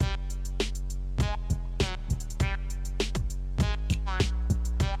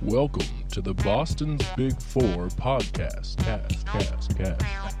Welcome to the Boston's Big Four podcast. Cast.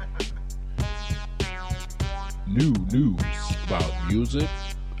 New news about music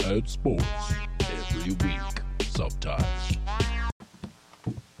and sports every week, sometimes.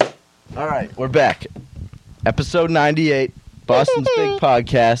 All right, we're back. Episode 98, Boston's Big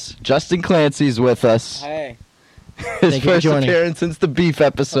Podcast. Justin Clancy's with us. Hey. His Thank you for first joining. appearance since the Beef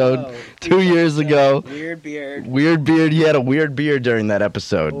episode Hello. 2 years ago. Weird beard. Weird beard. He had a weird beard during that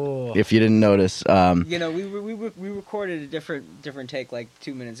episode, Oh. if you didn't notice. You know, we recorded a different take like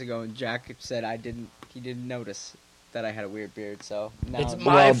 2 minutes ago, and Jack said he didn't notice that I had a weird beard. So now It's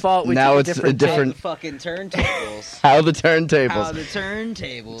my fault. We now took it's a a different fucking turntables. How the turntables. How the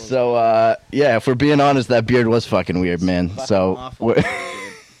turntables. So, yeah, if we're being honest, that beard was fucking weird, man. Fucking So, awful, we're, dude.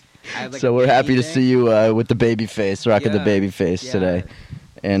 I had, like, so a we're happy to baby see thing. you with the baby face, rocking the Yeah. baby face Yeah. today.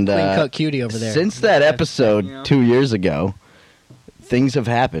 And Clean cut cutie over there. since that episode you know? 2 years ago, things have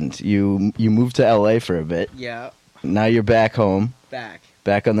happened. You moved to LA for a bit. Yeah, Now you're back home,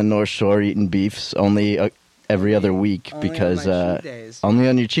 back on the North Shore eating beefs only every other week Only because on my cheat days. only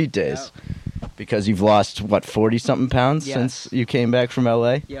on your cheat days. Because you've lost what 40-something pounds Yes. since you came back from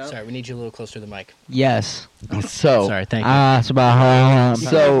LA. Yep. Sorry, we need you a little closer to the mic. Yes. So Sorry, thank you. It's about how.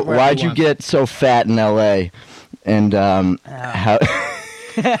 So Wherever why'd you you want. get so fat in LA? And how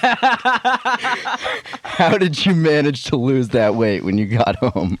how did you manage to lose that weight when you got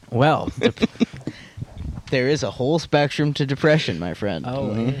home? Well, there is a whole spectrum to depression, my friend.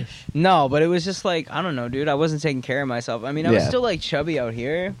 Oh, ish. No, but it was just like, I don't know, dude. I wasn't taking care of myself. I mean, I was Yeah. still like chubby out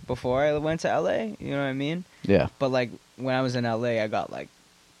here before I went to LA. You know what I mean? Yeah, But like when I was in LA, I got like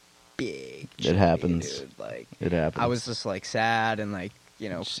big. chubby, happens. Dude. Like it happened. I was just like sad and like, you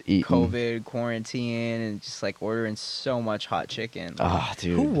know, Just eating. COVID, quarantine, and just like ordering so much hot chicken. Ah,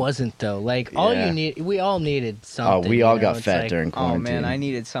 dude. Who wasn't though? Like all Yeah. you need, we all needed something. we you all know? got It's fat like- during Oh quarantine. man, I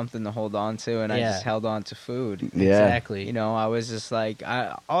needed something to hold on to, and I Yeah. just held on to food. Yeah. Exactly. You know, I was just like,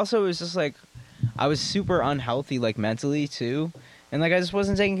 I also was just like, I was super unhealthy, like mentally too, and like I just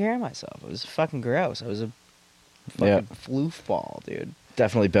wasn't taking care of myself. It was fucking gross. I was a fucking Yeah. floof ball, dude.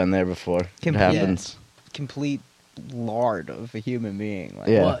 Definitely been there before. It Complete- happens. Complete lard of a human being. Like,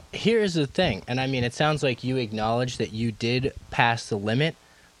 Yeah. Well, here's the thing, and I mean, it sounds like you acknowledge that you did pass the limit,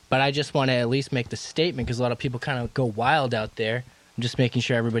 but I just want to at least make the statement because a lot of people kind of go wild out there. I'm just making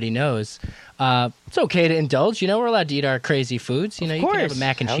sure everybody knows. It's okay to indulge. You know, we're allowed to eat our crazy foods. You know, you can have a course.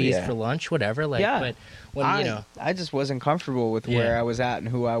 mac and Hell cheese yeah. for lunch, whatever. Like, Yeah. but when you know, I just wasn't comfortable with Yeah. where I was at and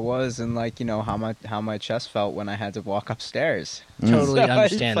who I was, and like you know how my chest felt when I had to walk upstairs. totally So I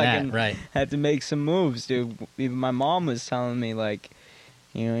understand that, fucking right? Had to make some moves, dude. Even my mom was telling me like,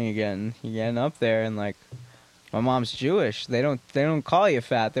 you know, you're getting up there, and like, my mom's Jewish. They don't call you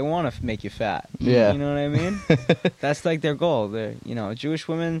fat. They want to make you fat. Yeah. You know what I mean? That's like their goal. They're, you know, Jewish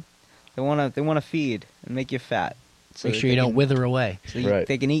women, they want to feed and make you fat. So Make that sure you they don't can- wither away. So you, Right.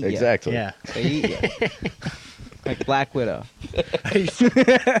 they can eat you. Exactly. Yeah. They eat you. Like Black Widow.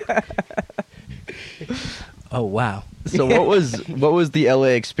 Oh wow. So what was the LA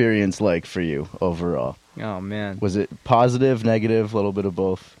experience like for you overall? Oh man. Was it positive, negative, a little bit of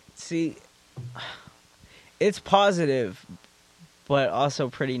both? See, it's positive, but also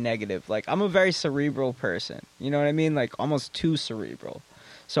pretty negative. Like, I'm a very cerebral person. You know what I mean? Like, almost too cerebral.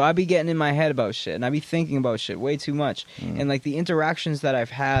 So I be getting in my head about shit, and I be thinking about shit way too much. And, like, the interactions that I've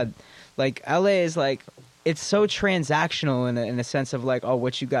had, like, LA is, like, it's so transactional in a sense of, like, oh,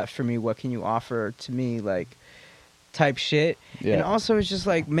 what you got for me? What can you offer to me? Like, type shit. Yeah. And also, it's just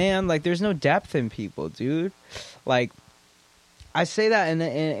like, man, like, there's no depth in people, dude. Like, I say that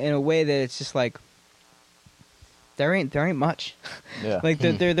in a way that it's just like there ain't much. Yeah. Like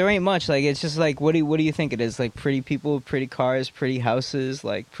there ain't much. Like it's just like what do you think it is? Like pretty people, pretty cars, pretty houses,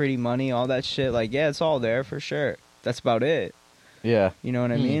 like pretty money, all that shit. Like yeah, it's all there for sure. That's about it. Yeah. You know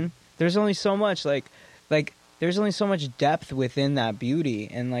what I mean? There's only so much like there's only so much depth within that beauty,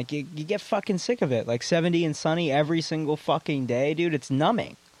 and like you get fucking sick of it. Like 70 and sunny every single fucking day, dude. It's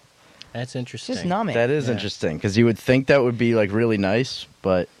numbing. That's It's interesting. just numbing. That is Yeah. interesting because you would think that would be like really nice,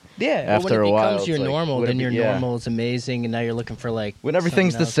 but Yeah. But after when a it while, becomes it's your like, normal, would it then be- your yeah. normal is amazing, and now you're looking for like When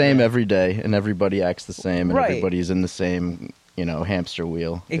everything's something the else, same yeah. every day and everybody acts the same and Right. everybody's in the same, hamster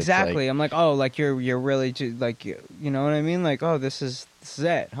wheel. it's Exactly. like- I'm like, oh, like you're really like you know what I mean? Like, oh, this is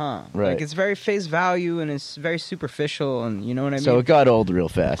it, huh? Right. Like it's very face value and it's very superficial, and you know what I mean? so it got old real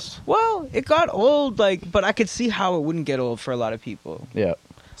fast. well, it got old, like, but I could see how it wouldn't get old for a lot of people. Yeah.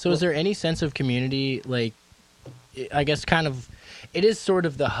 So is there any sense of community, like, I guess kind of it is sort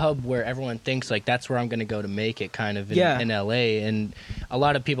of the hub where everyone thinks like that's where I'm going to go to make it, kind of in LA. And a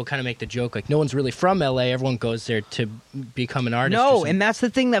lot of people kind of make the joke like no one's really from LA. Everyone goes there to become an artist. No, and that's the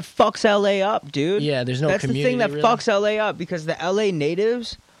thing that fucks LA up, dude. yeah, there's no That's the community. thing that really. fucks LA up because the LA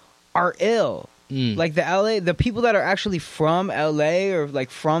natives are ill. Mm. Like the people that are actually from LA or like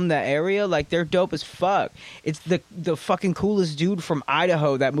from the area, like they're dope as fuck. It's the fucking coolest dude from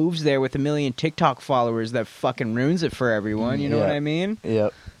Idaho that moves there with 1 million TikTok followers that fucking ruins it for everyone. You know Yeah. what I mean?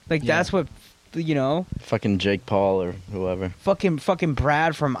 Yep. Like Yeah. that's what, you know, Fucking Jake Paul or whoever. fucking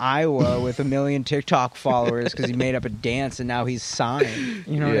Brad from Iowa with 1 million TikTok followers because he made up a dance and now he's signed.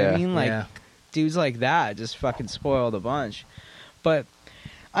 You know what Yeah. I mean? Like yeah. dudes like that just fucking spoiled a bunch. But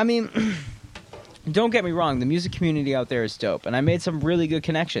I mean, don't get me wrong, the music community out there is dope, and I made some really good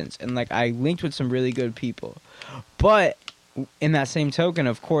connections, and like I linked with some really good people. But in that same token,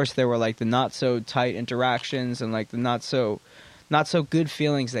 of course, there were like the not so tight interactions and like the not so good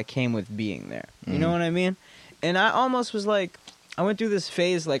feelings that came with being there. You know what I mean? And I almost was like, I went through this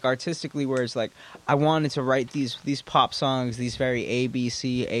phase like artistically where it's like I wanted to write these pop songs, these very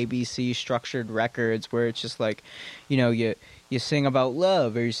ABC structured records where it's just like, you know, you sing about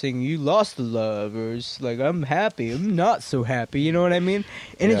love, or you sing you lost the love, or it's like I'm happy, I'm not so happy. You know what I mean?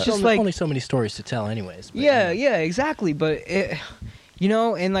 And it's Yeah. just Only- like only so many stories to tell, anyways. But, yeah, exactly. But it, you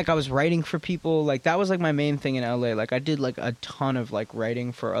know, and like I was writing for people, like that was like my main thing in LA. Like I did like a ton of like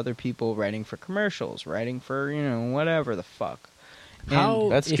writing for other people, writing for commercials, writing for, you know, whatever the fuck. And- How,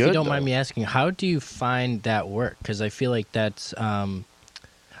 That's if you good, don't mind though. me asking, how do you find that work? Because I feel like that's,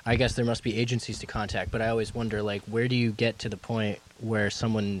 I guess there must be agencies to contact, but I always wonder, like, where do you get to the point where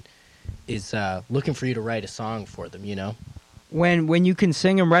someone is looking for you to write a song for them, you know? when you can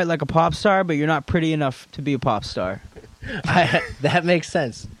sing and write like a pop star, but you're not pretty enough to be a pop star. That makes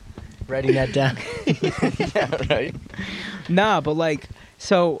sense. Writing that down. Yeah, right? Nah, but like,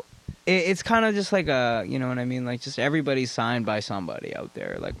 so it's kind of just like a, you know what I mean? Like just everybody's signed by somebody out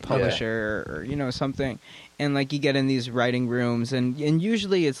there, like publisher or, you know, something. And like you get in these writing rooms and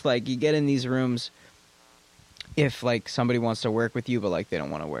usually it's like you get in these rooms if like somebody wants to work with you, but like they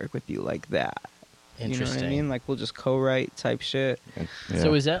don't want to work with you like that. You know Interesting. what I mean? Like we'll just co-write type shit. Yeah.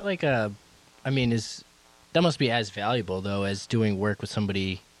 So is that like a, I mean, that must be as valuable, though, as doing work with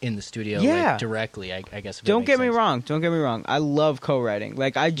somebody in the studio Yeah. like, directly, I guess. if that Don't makes get me sense. wrong. Don't get me wrong. I love co-writing.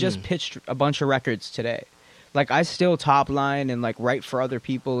 Like I just pitched a bunch of records today. Like I still top line and like write for other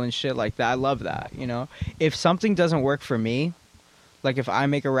people and shit like that. I love that, you know? If something doesn't work for me, like if I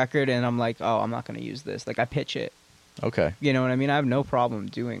make a record and I'm like, "Oh, I'm not going to use this." Like I pitch it. Okay. You know what I mean? I have no problem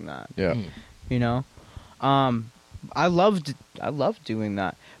doing that, Yeah. Mm. you know? I loved doing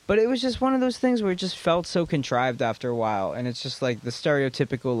that. But it was just one of those things where it just felt so contrived after a while, and it's just like the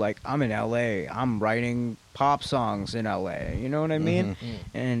stereotypical like I'm in LA, I'm writing pop songs in LA. You know what I mean? Mm.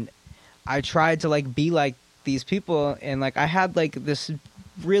 And I tried to like be like these people, and like I had like this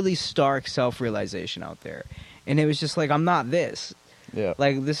really stark self-realization out there, and it was just like I'm not this. Yeah.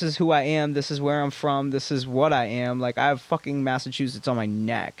 Like this is who I am, this is where I'm from, this is what I am. Like I have fucking Massachusetts on my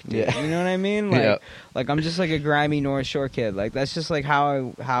neck, dude. Yeah. You know what I mean? Like Yeah. like I'm just like a grimy North Shore kid. Like that's just like how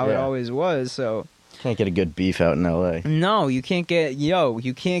it Yeah. always was. So Can't get a good beef out in L.A. no, you can't get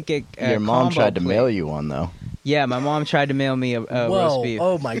Your mom tried to mail you one, though. Yeah, my mom tried to mail me a Whoa! roast beef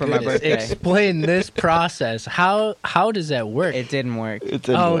Oh my for my goodness! birthday. Explain this process. How does that work? It didn't work.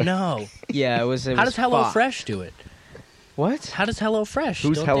 Oh no! Yeah, it was. How does fucked. HelloFresh do it? What? How does HelloFresh?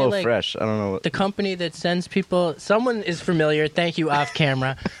 Who's Don't they, Hello like, Fresh? I don't know. What... The company that sends people. Someone is familiar. Thank you, off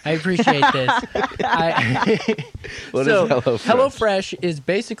camera. I appreciate this. What so, is HelloFresh? HelloFresh is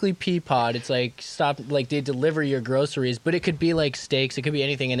basically Peapod. It's like they deliver your groceries, but it could be like steaks. It could be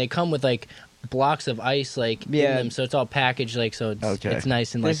anything, and they come with like blocks of ice like in Yeah. them, so it's all packaged like so. It's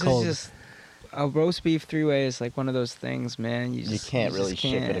nice and like This cold. is just a roast beef three-way is like one of those things, man. You can't really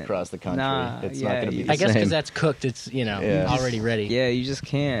ship it across the country. Nah, It's yeah, not going to be you- the I guess same. because that's cooked, it's Yeah. already ready. Yeah, you just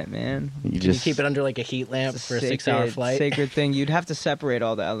can't, man. You Can just you keep it under like a heat lamp It's for a 6-hour flight? Sacred thing. You'd have to separate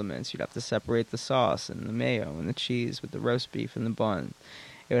all the elements. You'd have to separate the sauce and the mayo and the cheese with the roast beef and the bun.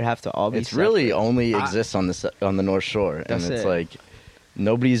 It would have to all be. It's really separate. only exists on the North Shore, and That's it's it. like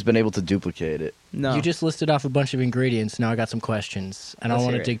nobody's been able to duplicate it. no. You just listed off a bunch of ingredients. Now I got some questions. I don't Let's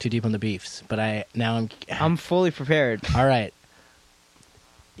want to hear it. dig too deep on the beefs, but I'm I'm fully prepared. all right.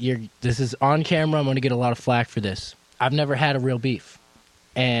 This is on camera. I'm going to get a lot of flack for this. I've never had a real beef,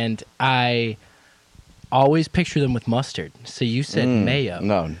 and I always picture them with mustard. So you said mayo.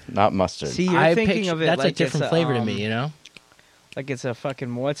 No, not mustard. See, you're I thinking picture- of it that's like a different it's flavor to me, you know. Like it's a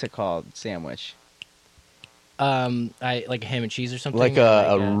fucking what's it called sandwich? I like ham and cheese or something. like or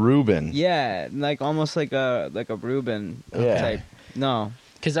a Reuben. Yeah, like almost like a Reuben Yeah. type. No,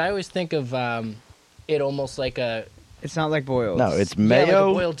 Because I always think of it almost like a it's not like boiled. No, it's yeah, like a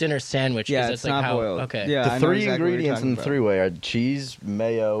mayo. boiled dinner sandwich. 'cause Yeah, that's it's like not how, boiled. Okay. Yeah, the I know three exactly what you're ingredients talking in the about. three-way are cheese,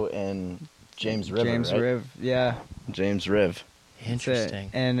 mayo, and James River. James right? Riv. Yeah. James Riv. That's it. Interesting.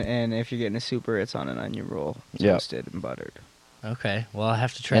 And if you're getting a super, it's on an onion roll, Yeah. toasted and buttered. Okay. Well, I'll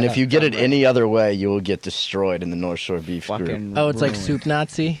have to try. And that. if you get it Right. any other way, you will get destroyed in the North Shore beef group. Fucking. Oh, it's like ruined. soup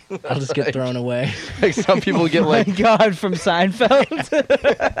Nazi. I'll just get thrown away. Like some people get Oh like my God, from Seinfeld.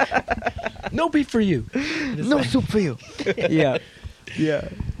 No beef for you. No soup for you. Yeah. Yeah.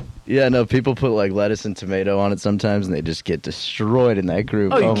 Yeah, no, people put like lettuce and tomato on it sometimes, and they just get destroyed in that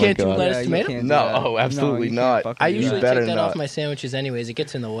group. Oh, you my can't do God. lettuce, you tomato? can't do No, that. oh, absolutely you not. can't fucking I do usually that. better take that not. off my sandwiches anyways. It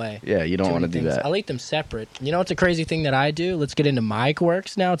gets in the way. Yeah, you don't Too want to many do things. that. I'll eat them separate. You know what's a crazy thing that I do? Let's get into my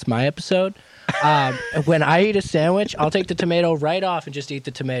quirks now. It's my episode. When I eat a sandwich, I'll take the tomato right off and just eat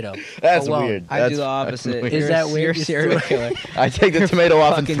the tomato. That's alone. weird. I That's do the opposite. fucking weird. Is that You're weird? a serial killer. I take the You're tomato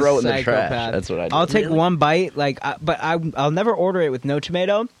off and fucking throw it in the trash. psychopath. That's what I do. I'll take Really? one bite, I'll never order it with no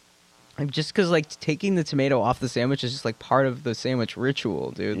tomato. Just because like taking the tomato off the sandwich is just like part of the sandwich ritual,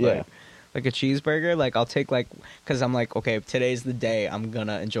 dude. Yeah. Like a cheeseburger, like I'll take like because I'm like, okay, today's the day I'm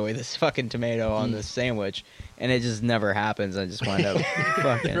gonna enjoy this fucking tomato on this sandwich, and it just never happens. I just wind up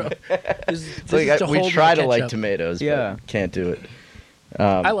fucking. It's like we try to like tomatoes, Yeah. but can't do it.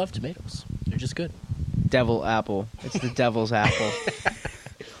 I love tomatoes. They're just good. Devil apple. It's the devil's apple.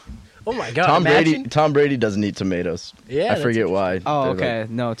 Oh my god! Tom Brady doesn't eat tomatoes. Yeah, I that's forget why. Oh, They're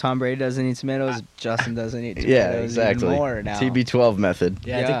okay. No, Tom Brady doesn't eat tomatoes. Justin doesn't eat like- tomatoes. yeah, exactly. Even more now. TB12 method.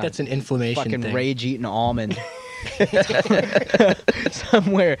 Yeah, I Yeah. think that's an inflammation Fucking thing. rage eating almond.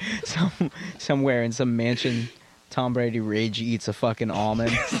 somewhere in some mansion, Tom Brady rage eats a fucking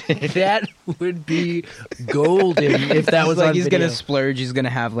almond. That would be golden if that was like on he's video. gonna splurge. He's gonna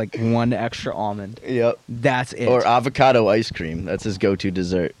have like one extra almond. Yep. That's it. Or avocado ice cream. That's his go-to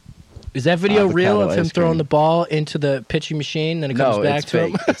dessert. Is that video real avocado of him ice throwing cream. the ball into the pitching machine, then it comes No, back it's to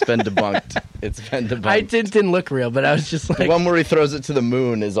fake. him? It's been debunked. It's been debunked. I didn't look real, but I was just The like, one where he throws it to the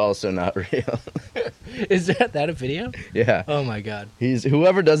moon is also not real. is that a video? Yeah. Oh my god. He's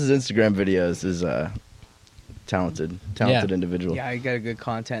whoever does his Instagram videos is talented individual. yeah, he got a good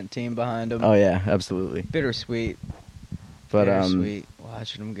content team behind him. Oh yeah, absolutely. Bittersweet. But Bittersweet.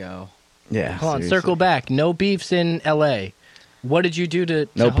 Watching him go. yeah. Hold on, seriously. circle back. No beefs in L.A. What did you do to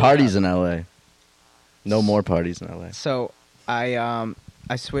No hold parties up? in LA. No more parties in LA. So I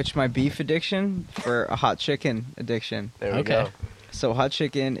switched my beef addiction for a hot chicken addiction. There we Okay. go. So hot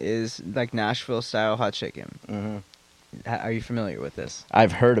chicken is like Nashville style hot chicken. hmm Are you familiar with this?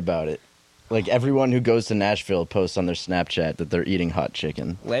 I've heard about it. Like everyone who goes to Nashville posts on their Snapchat that they're eating hot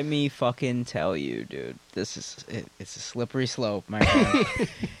chicken. Let me fucking tell you, dude. This is it's a slippery slope, my friend.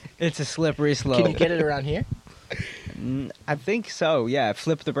 It's a slippery slope. Can you get it around here? I think so. Yeah,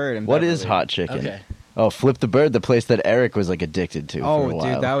 Flip the Bird. In What is Beverly. hot chicken? Okay. Oh, Flip the Bird, the place that Eric was like addicted to for Oh, a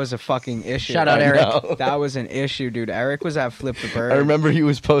while. dude, that was a fucking issue. Shout out I Eric. know. That was an issue, dude. Eric was at Flip the Bird. I remember he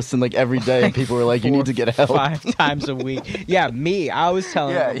was posting like every day, and people were like, "You need to get help." 5 times a week. Yeah, me. I was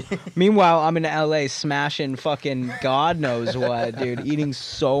telling Yeah. him. Meanwhile, I'm in LA smashing fucking God knows what, dude. Eating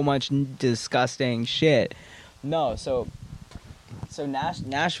so much disgusting shit. No, so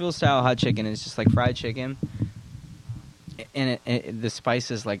Nashville style hot chicken is just like fried chicken, and the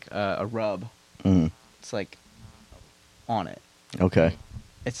spice is like a rub. Mhm. It's like on it. Okay.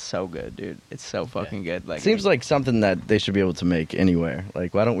 It's so good, dude. It's so fucking good. Like Seems like something that they should be able to make anywhere.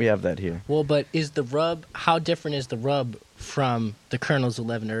 Like, why don't we have that here? Well, but is the rub, how different is the rub from the Colonel's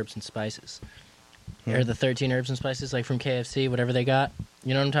 11 herbs and spices? Or the 13 herbs and spices, like from KFC, whatever they got?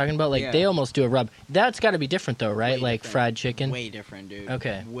 You know what I'm talking about? Like, Yeah. they almost do a rub. That's got to be different, though, right? Way Like different. fried chicken. way different, dude.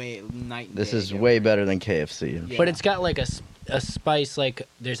 Okay. Way night. and This day is different. way better than KFC. Yeah. But it's got like a spice, like,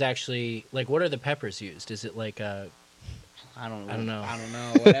 there's actually, like, what are the peppers used? Is it like a. I don't know. I don't know. I don't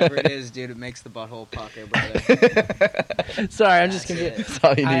know. Whatever it is, dude, it makes the butthole pucker, brother. Sorry, I'm just That's going to. it. That's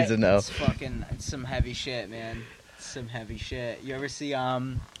all you need to know. It's fucking it's some heavy shit, man. It's some heavy shit. You ever see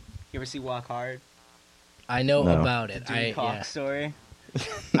Walk Hard? I know No. about it. Dewey Cox story?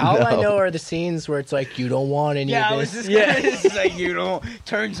 All I No. know are the scenes where it's like, you don't want any Yeah, I of was this. just it's like you don't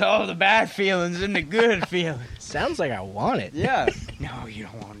turns all the bad feelings into good feelings. Sounds like I want it. Yeah. No, you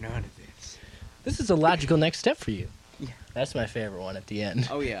don't want none of this. This is a logical next step for you. Yeah. That's my favorite one at the end.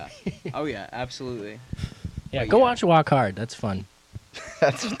 Oh yeah. Oh yeah, absolutely. Yeah, But go yeah. watch Walk Hard. That's fun.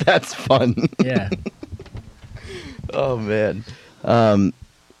 That's fun. Yeah. Oh man.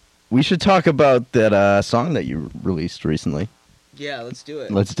 We should talk about that song that you released recently. Yeah, let's do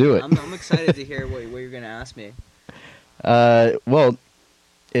it. Let's do it. I'm excited to hear what you're gonna ask me. Well,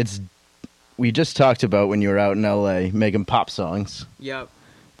 it's we just talked about when you were out in L.A. making pop songs. Yep.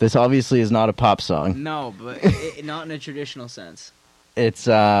 This obviously is not a pop song. No, but not in a traditional sense. It's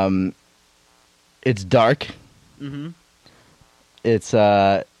dark. Mm-hmm.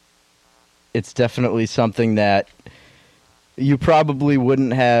 It's definitely something that you probably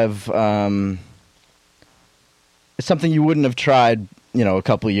wouldn't have. It's something you wouldn't have tried, a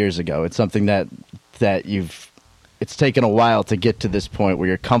couple of years ago. It's something that you've. It's taken a while to get to this point where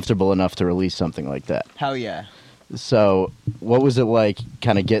you're comfortable enough to release something like that. Hell yeah. So, what was it like,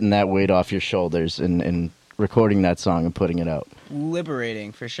 kind of getting that weight off your shoulders and recording that song and putting it out?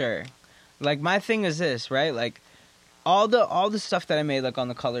 Liberating, for sure. Like, my thing is this, right? Like, all the stuff that I made, like, on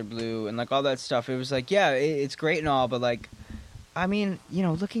the Color Blue and, like, all that stuff, it was like, yeah, it's great and all, but, like, I mean,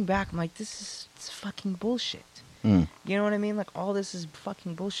 looking back, I'm like, it's fucking bullshit. Mm. You know what I mean? Like, all this is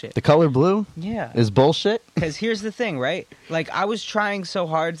fucking bullshit. The Color Blue Yeah. is bullshit? Because here's the thing, right? Like, I was trying so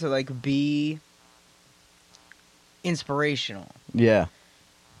hard to, like, be inspirational. Yeah.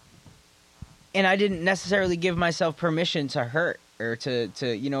 And I didn't necessarily give myself permission to hurt or to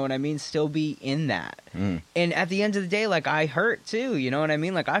you know what I mean, still be in that. Mm. And at the end of the day, like, I hurt too, you know what I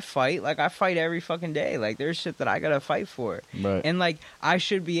mean? Like, I fight every fucking day. Like, there's shit that I gotta fight for. Right. And, like, I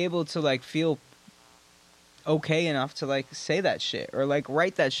should be able to, like, feel okay enough to, like, say that shit or, like,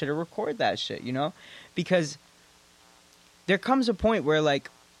 write that shit or record that shit, Because there comes a point where, like,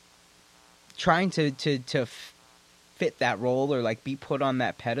 trying to fit that role or, like, be put on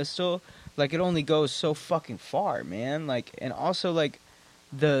that pedestal, like, it only goes so fucking far, man. Like, and also, like,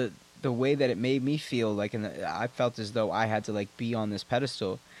 the way that it made me feel, like, I felt as though I had to, like, be on this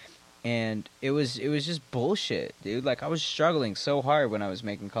pedestal, and it was just bullshit, dude. Like, I was struggling so hard when I was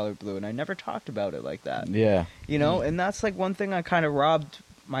making Color Blue, and I never talked about it like that. Yeah. And that's, like, one thing I kind of robbed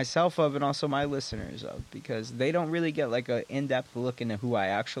myself of and also my listeners of, because they don't really get, like, a in-depth look into who I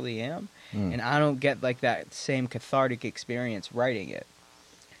actually am, and I don't get, like, that same cathartic experience writing it.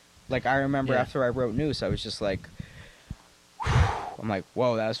 Like, I remember after I wrote Noose, I was just like, I'm like,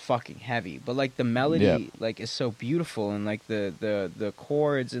 whoa, that was fucking heavy. But, like, the melody, like, is so beautiful, and, like, the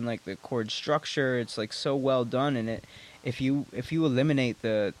chords and, like, the chord structure, it's, like, so well done. And if you eliminate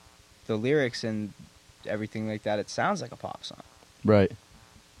the lyrics and everything like that, it sounds like a pop song. Right.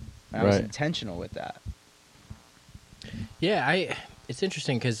 I was intentional with that. Yeah, it's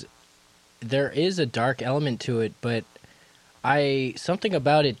interesting because there is a dark element to it, but something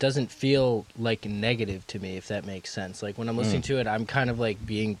about it doesn't feel like negative to me, if that makes sense. Like, when I'm listening to it, I'm kind of like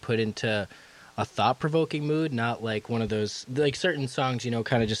being put into a thought-provoking mood, not like one of those, like, certain songs,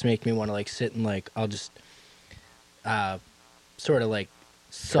 kind of just make me want to, like, sit and, like, I'll just sort of, like,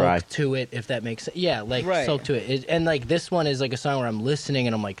 sulk to it, if that makes sense. Yeah, like, sulk to it. And, like, this one is, like, a song where I'm listening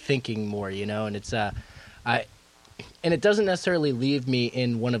and I'm, like, thinking more, and it's, and it doesn't necessarily leave me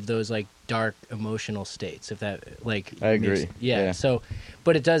in one of those, like, dark emotional states, if that, like, I agree. Yeah. So,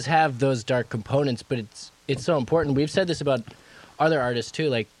 but it does have those dark components, but it's so important. We've said this about other artists too.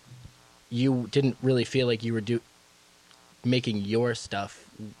 Like, you didn't really feel like you were making your stuff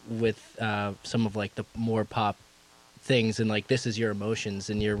with some of, like, the more pop things, and, like, this is your emotions,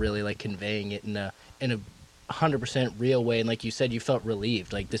 and you're really, like, conveying it in a 100% real way. And like you said, you felt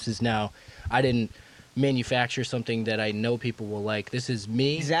relieved. Like, this is now, I didn't manufacture something that I know people will like. This is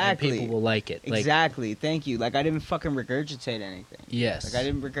me, exactly, and people will like it. Exactly. Thank you. Like, I didn't fucking regurgitate anything. Yes. Like, I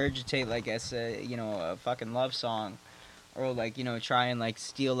didn't regurgitate, like, as a fucking love song, or, like, try and, like,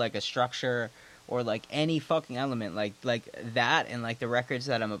 steal, like, a structure or, like, any fucking element like that. And, like, the records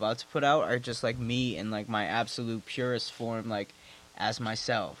that I'm about to put out are just, like, me in, like, my absolute purest form, like, as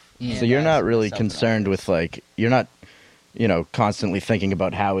myself. So you're not really concerned with, like, you're not, constantly thinking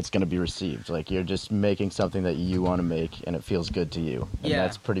about how it's going to be received. Like, you're just making something that you want to make, and it feels good to you. And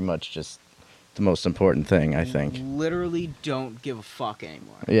that's pretty much just the most important thing, I think. Literally don't give a fuck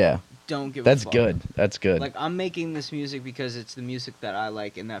anymore. Yeah. Don't give That's a fuck. good. That's good. Like, I'm making this music because it's the music that I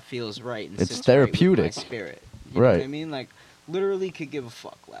like and that feels right. And it's sits therapeutic. right with my spirit. You know what I mean? Like, literally could give a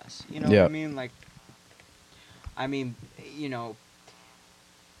fuck less. You know what I mean? Like,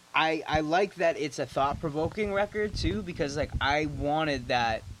 I like that it's a thought-provoking record, too, because, like, I wanted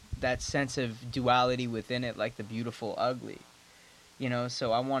that sense of duality within it, like the beautiful, ugly.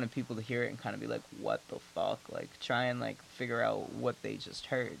 So I wanted people to hear it and kind of be like, what the fuck? Like, try and, like, figure out what they just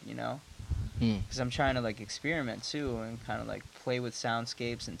heard, Because I'm trying to, like, experiment, too, and kind of, like, play with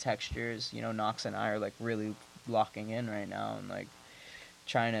soundscapes and textures. Knox and I are, like, really locking in right now and, like,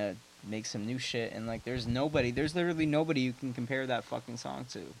 trying to make some new shit. And, like, there's literally nobody you can compare that fucking song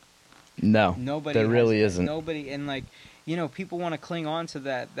to. No, Nobody. there has really that. isn't. Nobody, and like, you know, people want to cling on to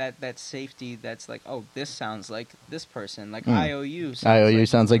that safety. That's like, oh, this sounds like this person. Like IOU.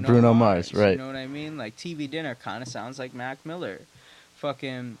 Sounds like Bruno Mars, right? You know what I mean? Like TV Dinner kind of sounds like Mac Miller.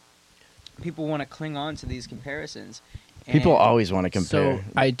 Fucking people want to cling on to these comparisons. People And always want to compare. So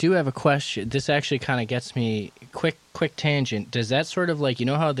I do have a question. This actually kind of gets me quick tangent. Does that sort of like, you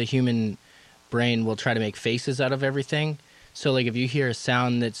know how the human brain will try to make faces out of everything? So like if you hear a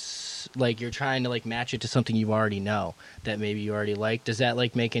sound that's like you're trying to like match it to something you already know that maybe you already like, does that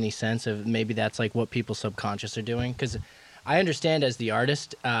like make any sense of maybe that's like what people's subconscious are doing? Because I understand as the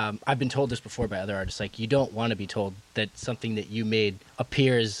artist, I've been told this before by other artists, like you don't want to be told that something that you made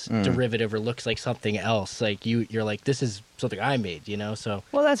appears derivative or looks like something else. Like you're like, this is something I made, you know? So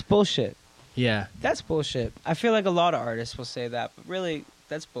well, that's bullshit. yeah. That's bullshit. I feel like a lot of artists will say that, but really,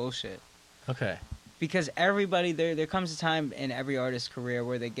 that's bullshit. Okay. Because everybody, there comes a time in every artist's career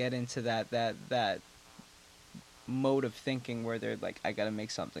where they get into that mode of thinking where they're like, I gotta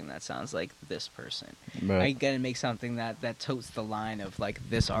make something that sounds like this person. Right. I gotta make something that totes the line of like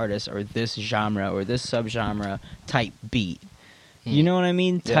this artist or this genre or this subgenre type beat. You know what I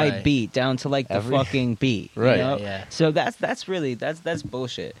mean? Yeah. Type beat down to like the fucking beat. Right. You know? Yeah. So that's really that's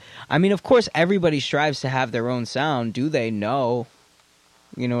bullshit. I mean, of course, everybody strives to have their own sound. Do they? No.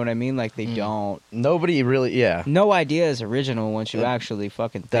 You know what I mean? Like they don't. Nobody really, yeah. No idea is original once you actually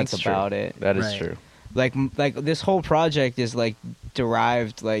fucking think That's about true. it. That is Right. true. Like this whole project is like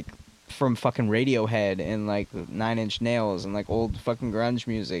derived like from fucking Radiohead and like 9 Inch Nails and like old fucking grunge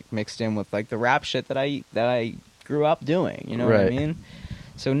music mixed in with like the rap shit that I grew up doing. You know what I Right. mean?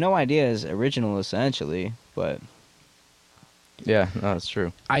 So no idea is original essentially, but Yeah, no, that's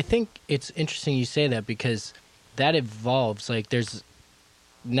true. I think it's interesting you say that because that evolves. Like there's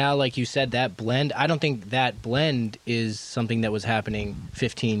now, like you said, that blend. I don't think that blend is something that was happening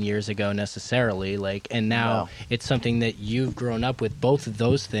 15 years ago necessarily. Like, and now No. it's something that you've grown up with both of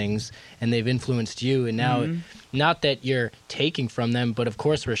those things, and they've influenced you. And now, not that you're taking from them, but of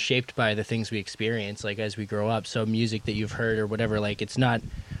course we're shaped by the things we experience, like as we grow up. So music that you've heard or whatever, like it's not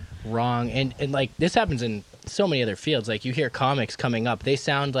wrong. And like this happens in so many other fields. Like you hear comics coming up, they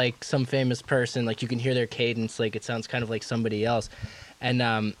sound like some famous person. Like you can hear their cadence, like it sounds kind of like somebody else.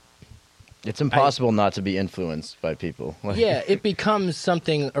 And It's impossible not to be influenced by people. Like, yeah, it becomes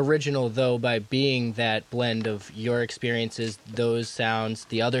something original though by being that blend of your experiences, those sounds,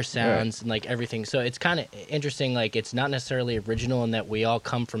 the other sounds, and like everything. So it's kind of interesting. Like it's not necessarily original in that we all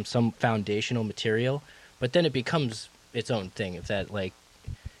come from some foundational material, but then it becomes its own thing. If that like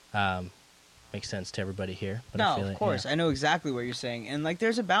makes sense to everybody here. But I no, feel of it, course, yeah. I know exactly what you're saying, and like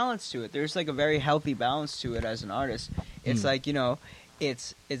there's a balance to it. There's like a very healthy balance to it as an artist. It's like, you know,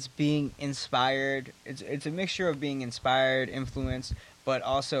 it's being inspired. It's a mixture of being inspired, influenced, but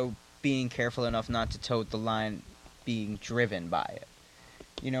also being careful enough not to tote the line, being driven by it.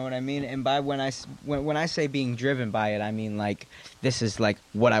 You know what I mean? And by when I say being driven by it, I mean like this is like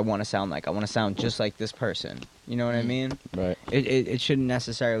what I want to sound like. I want to sound just like this person. You know what I mean? Right. It shouldn't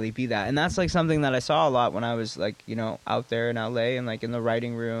necessarily be that. And that's like something that I saw a lot when I was like, you know, out there in LA and like in the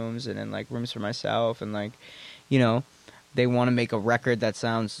writing rooms and in like rooms for myself and like, you know, they want to make a record that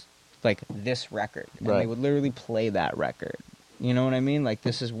sounds like this record. And Right. they would literally play that record. You know what I mean? Like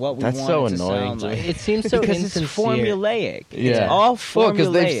this is what we That's want so it to annoying, sound dude. like. It seems so because it's insincere. formulaic. Yeah. It's all formulaic. Well,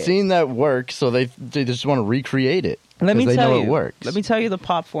 because they've seen that work, so they just want to recreate it. Let me 'cause they tell know you. it works. Let me tell you the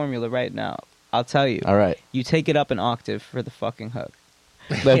pop formula right now. I'll tell you. All right. You take it up an octave for the fucking hook.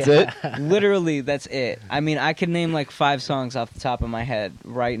 That's it? Literally, that's it. I mean, I could name like 5 songs off the top of my head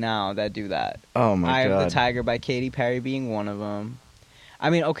right now that do that. Oh, my Eye God. of the Tiger by Katy Perry being one of them. I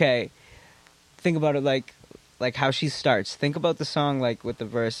mean, okay, think about it like how she starts. Think about the song like with the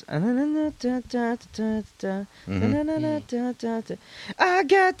verse. I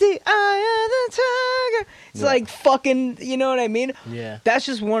got the eye of the tiger. It's Yeah. like fucking, you know what I mean? Yeah. That's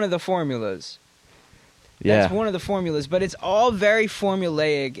just one of the formulas. Yeah. That's one of the formulas, but it's all very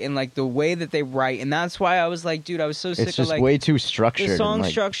formulaic in like the way that they write, and that's why I was like, dude, I was so sick It's of just like way too the structured. song and,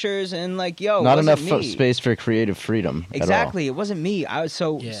 like, structures and like, yo, not it enough wasn't me. space for creative freedom. Exactly, it wasn't me. I was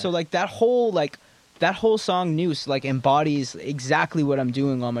so like that whole song Noose like embodies exactly what I'm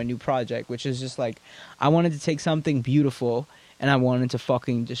doing on my new project, which is just like I wanted to take something beautiful and I wanted to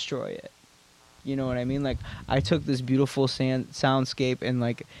fucking destroy it. You know what I mean? Like I took this beautiful soundscape and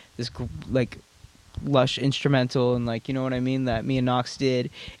like this like lush instrumental and like, you know what I mean, that me and Knox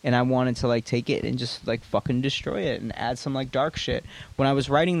did, and I wanted to like take it and just like fucking destroy it and add some like dark shit. When I was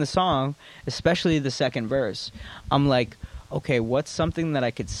writing the song, especially the second verse, I'm like, okay, what's something that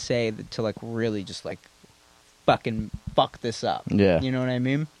I could say to like really just like fucking fuck this up? Yeah. You know what I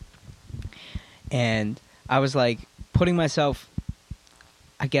mean? and I was like putting myself.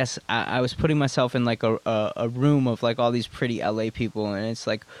 I guess I was putting myself in like a room of like all these pretty LA people, and it's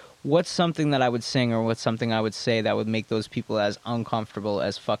like, what's something that I would sing or what's something I would say that would make those people as uncomfortable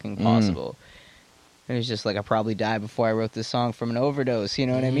as fucking possible. And it's just like, I probably died before I wrote this song from an overdose, you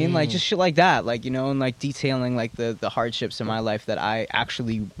know what I mean? Like, just shit like that, like, you know, and like detailing like the hardships in my life that I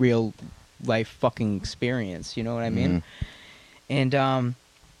actually real life fucking experience, you know what I mean? And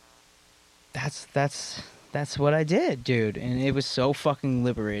that's what I did, dude. And it was so fucking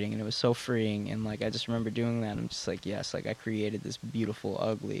liberating, and it was so freeing. And like, I just remember doing that. I'm just like, yes, like I created this beautiful,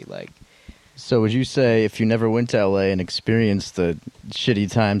 ugly, like. So would you say if you never went to LA and experienced the shitty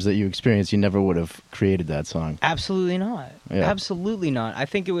times that you experienced, you never would have created that song? Absolutely not. Yeah. Absolutely not. I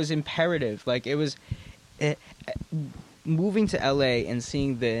think it was imperative. Like it was, moving to LA and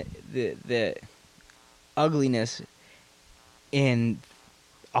seeing the ugliness in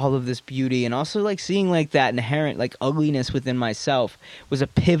all of this beauty, and also like seeing like that inherent like ugliness within myself was a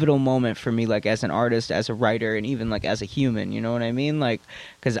pivotal moment for me, like as an artist, as a writer, and even like as a human, you know what I mean? Like,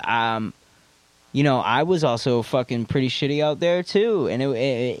 because you know, I was also fucking pretty shitty out there too, and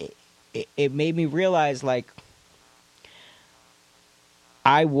it made me realize like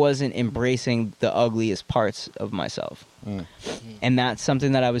I wasn't embracing the ugliest parts of myself. And that's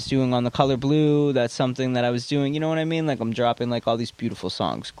something that I was doing on The Color Blue. That's something that I was doing, you know what I mean? Like, I'm dropping, like, all these beautiful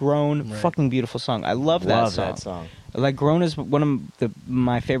songs. Grown, fucking beautiful song. I love that song. Like, Grown is one of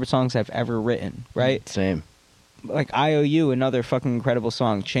my favorite songs I've ever written, right? Same. Like, IOU, another fucking incredible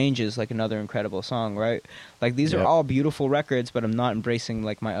song. Changes, like, another incredible song, right? Like, these are all beautiful records, but I'm not embracing,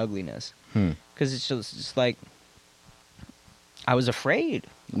 like, my ugliness. Because it's just, like, I was afraid.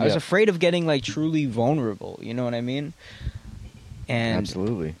 I was afraid of getting, like, truly vulnerable, you know what I mean? And,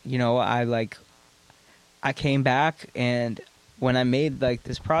 absolutely. You know, I came back, and when I made, like,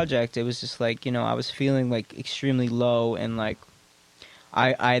 this project, it was just, like, you know, I was feeling, like, extremely low, and, like,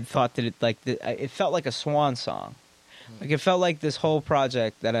 I had thought that it felt like a swan song. Like, it felt like this whole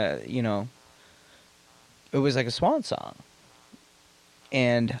project that, you know, it was like a swan song.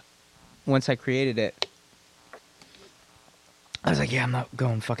 And once I created it, I was like, yeah, I'm not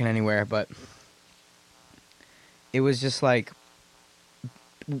going fucking anywhere, but it was just like,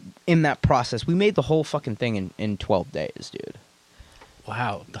 in that process, we made the whole fucking thing in 12 days, dude.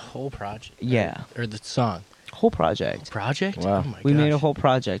 Wow, the whole project? Yeah. Or the song? Whole project. Project? Wow. Oh my We made a gosh. whole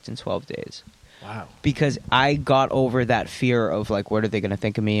project in 12 days. Wow. Because I got over that fear of, like, what are they going to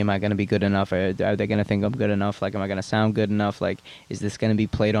think of me? Am I going to be good enough? Are they going to think I'm good enough? Like, am I going to sound good enough? Like, is this going to be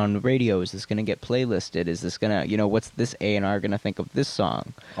played on the radio? Is this going to get playlisted? Is this going to, you know, what's this A&R going to think of this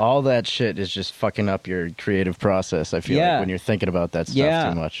song? All that shit is just fucking up your creative process, I feel like, when you're thinking about that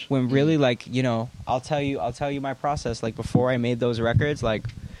stuff too much. When really, like, you know, I'll tell you my process. Like, before I made those records, like,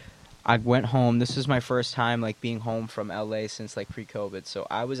 I went home. This was my first time, like, being home from LA since, like, pre-COVID. So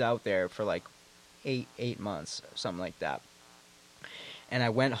I was out there for, like, eight months, something like that. And I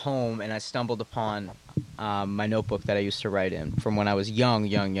went home and I stumbled upon my notebook that I used to write in from when I was young.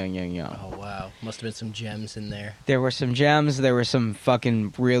 Oh, wow. Must have been some gems in there. There were some gems. There were some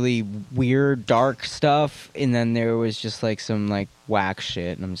fucking really weird, dark stuff. And then there was just, like, some, like, whack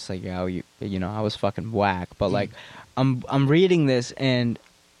shit. And I'm just like, yeah, you know, I was fucking whack. But, like, I'm reading this and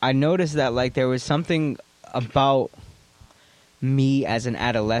I noticed that, like, there was something about me as an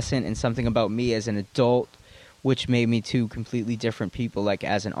adolescent and something about me as an adult which made me two completely different people, like,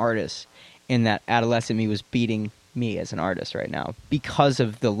 as an artist. And that adolescent me was beating me as an artist right now because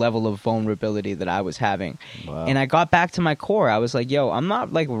of the level of vulnerability that I was having. Wow. And I got back to my core. I was like, yo, I'm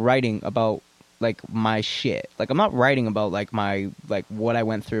not, like, writing about, like, my shit. Like, I'm not writing about, like, my, like, what I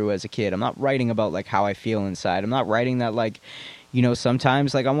went through as a kid. I'm not writing about, like, how I feel inside. I'm not writing that, like, you know,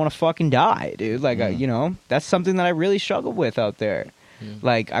 sometimes, like, I want to fucking die, dude. Like, you know, that's something that I really struggled with out there.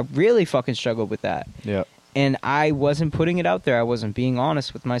 Like, I really fucking struggled with that. Yeah. And I wasn't putting it out there. I wasn't being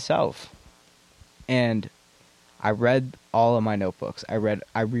honest with myself. And I read all of my notebooks. I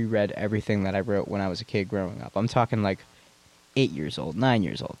reread everything that I wrote when I was a kid growing up. I'm talking, like, 8 years old, 9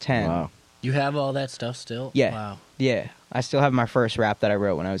 years old, 10. Wow. You have all that stuff still? Yeah. Wow. Yeah. I still have my first rap that I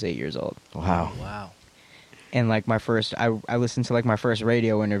wrote when I was 8 years old. Wow. Wow. And, like, I listened to, like, my first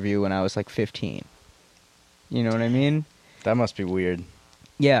radio interview when I was, like, 15. You know what I mean? That must be weird.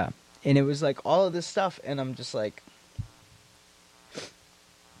 Yeah. And it was, like, all of this stuff, and I'm just, like,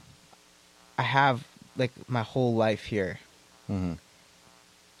 I have, like, my whole life here. Mm-hmm.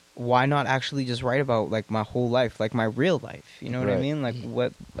 Why not actually just write about, like, my whole life, like, my real life? You know what I Right. mean? Like,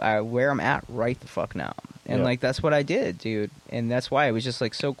 where I'm at right the fuck now. And, Yeah. like, that's what I did, dude. And that's why it was just,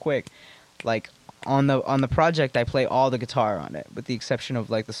 like, so quick. Like, on the project, I play all the guitar on it, with the exception of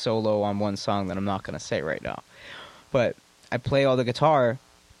like the solo on one song that I'm not gonna say right now. But I play all the guitar.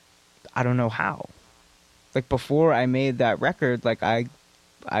 I don't know how. Like before I made that record, like I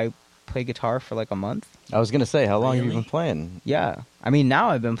play guitar for like a month. I was gonna say, how long have you Really? been playing? Yeah, I mean now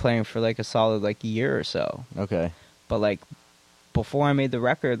I've been playing for like a solid like year or so. Okay. But like before I made the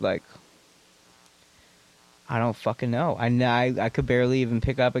record, like I don't fucking know. I could barely even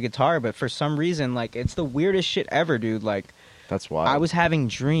pick up a guitar, but for some reason, like it's the weirdest shit ever, dude. Like That's wild. I was having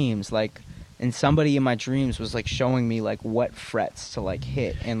dreams, like, and somebody in my dreams was like showing me like what frets to like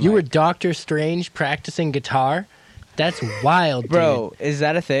hit, and You were like, Doctor Strange practicing guitar? That's wild, bro. dude. Is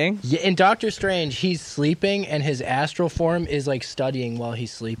that a thing? Yeah, in Doctor Strange, he's sleeping and his astral form is like studying while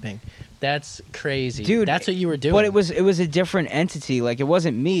he's sleeping. That's crazy. Dude, that's what you were doing. But it was a different entity. Like it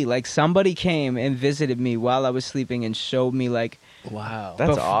wasn't me. Like somebody came and visited me while I was sleeping and showed me like wow.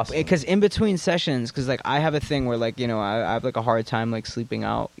 That's awesome. Because in between sessions, because like I have a thing where like I have like a hard time like sleeping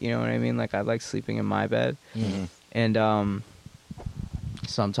out. You know what I mean? Like I like sleeping in my bed, Mhm. and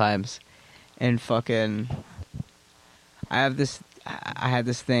sometimes, and fucking, I had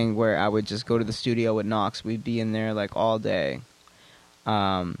this thing where I would just go to the studio with Knox. We'd be in there like all day.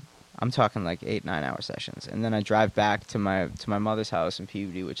 I'm talking like 8-9 hour sessions, and then I drive back to my mother's house in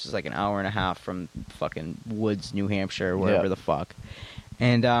Peabody, which is like an hour and a half from fucking Woods, New Hampshire, wherever Yeah. the fuck.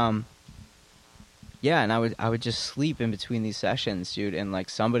 And yeah, and I would just sleep in between these sessions, dude. And like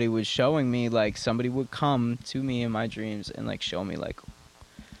somebody was showing me, like somebody would come to me in my dreams and like show me like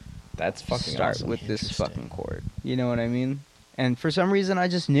That's fucking start awesome. with this Interesting. fucking chord. You know what I mean? And for some reason, I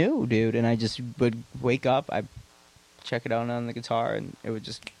just knew, dude. And I just would wake up, I check it out on the guitar, and it would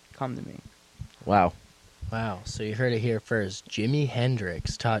just come to me. Wow. Wow. So you heard it here first. Jimi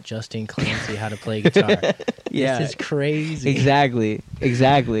Hendrix taught Justin Clancy how to play guitar. Yeah, This is crazy. exactly.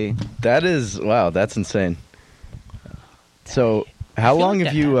 That is wow. That's insane. So, how I feel long like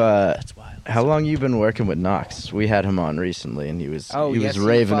have that you? That's wild. How long you been working with Knox? We had him on recently, and he was Oh, he yes, was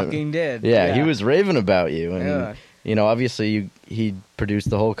raving. he fucking did. Yeah, he was raving about you, and Yeah. you know, obviously, he produced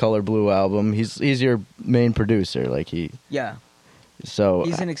the whole Color Blue album. He's your main producer, like he. Yeah. So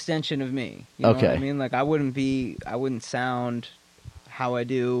He's an extension of me. You know what Okay. I mean? Like I wouldn't sound how I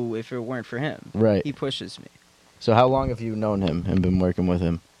do if it weren't for him. right. He pushes me. So how long have you known him and been working with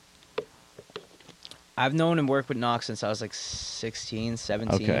him? I've known him work with Knox since I was like 16,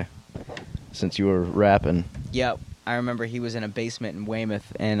 17. Okay. Since you were rapping. Yep. I remember he was in a basement in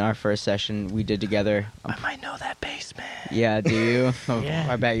Weymouth, and our first session we did together. I might know that basement. Yeah, do you? Oh, Yeah.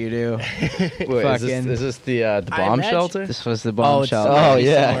 I bet you do. Wait, Fucking- is this the I bomb imagine- shelter? This was the Oh, bomb it's shelter. Oh, maybe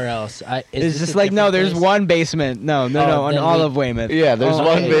yeah. somewhere else. It's this just a like, no, different there's place? one basement. No, Oh, in then all we- of Weymouth. Yeah, there's Oh,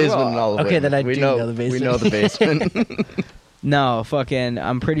 one okay. basement in all of Okay, it. then I we do know know the We know the basement. No, fucking,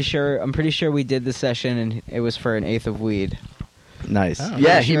 I'm pretty sure we did the session, and it was for an eighth of weed. Nice. Oh.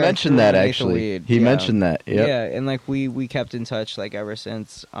 Yeah, Pretty he sure I mentioned threw that an eighth of actually. weed, He yeah. mentioned that. Yep. Yeah, and like we kept in touch like ever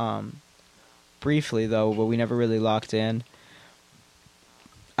since. Briefly though, but we never really locked in.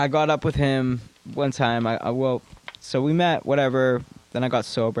 I got up with him one time. So we met, whatever. Then I got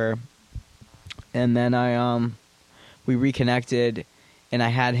sober, and then we reconnected, and I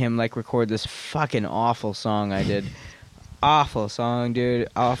had him like record this fucking awful song I did. Awful song, dude.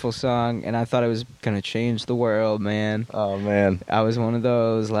 Awful song, and I thought it was gonna change the world, man. Oh man. I was one of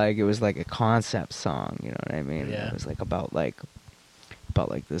those, like, it was like a concept song, you know what I mean? Yeah. It was like about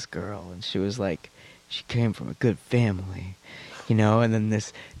this girl, and she was like, she came from a good family, you know, and then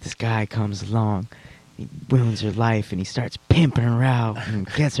this guy comes along, he ruins her life, and he starts pimping her out and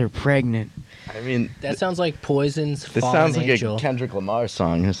gets her pregnant. I mean, That sounds like Poison's this Fallen sounds like Angel. a Kendrick Lamar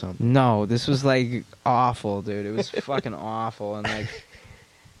song or something. No, this was like awful, dude. It was fucking awful, and like,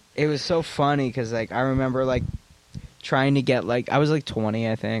 it was so funny because like I remember like trying to get like I was like 20,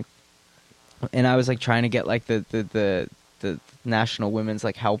 I think, and I was like trying to get like the National Women's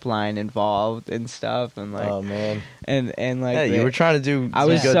like helpline involved and stuff, and like Oh man. and like Yeah, you were trying to do. I some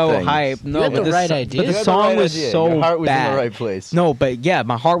was good so things. hyped. No, had but the right so- idea. But You the had song right was idea. so Your heart was bad. in the right place. No, but yeah,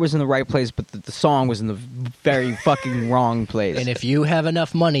 my heart was in the right place, but the song was in the very fucking wrong place. And if you have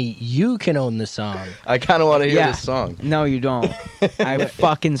enough money, you can own the song. I kind of want to hear Yeah. this song. No, you don't. I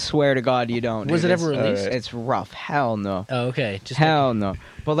fucking swear to God, you don't. Was dude. it ever It's- released? It's rough. Hell no. Oh, okay. Just Hell no.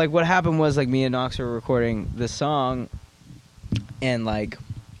 But like, what happened was like me and Knox were recording the song, and like,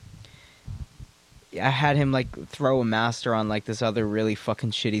 I had him like throw a master on like this other really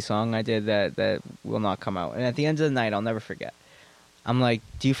fucking shitty song I did that will not come out. And at the end of the night, I'll never forget. I'm like,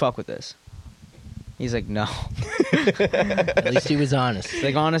 "Do you fuck with this?" He's like, "No." at least he was honest.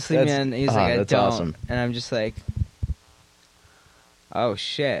 Like, honestly, That's- man, he's like, "I that's don't." awesome. And I'm just like, "Oh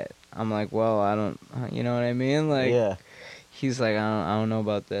shit." I'm like, well, I don't, you know what I mean? Like, yeah. he's like, I don't know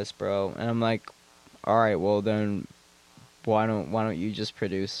about this, bro. And I'm like, all right, well then, why don't you just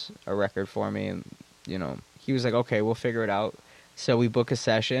produce a record for me? And he was like, okay, we'll figure it out. So we book a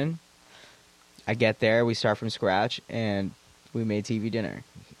session. I get there, we start from scratch, and we made TV Dinner.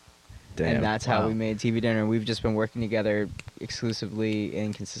 Damn. And that's how Wow. we made TV Dinner. We've just been working together exclusively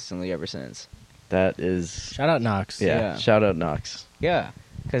and consistently ever since. That is. Shout out Knox. Yeah. Shout out Knox. Yeah,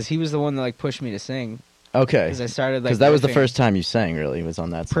 because he was the one that like pushed me to sing. Okay. Because I started like Because that was the riffing- first time you sang. Really, was on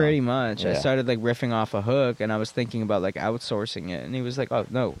that song. Pretty much. I Yeah. started like riffing off a hook, and I was thinking about like outsourcing it. And he was like, "Oh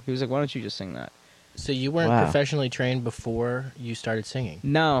no," he was like, "Why don't you just sing that?" So you weren't Wow. professionally trained before you started singing?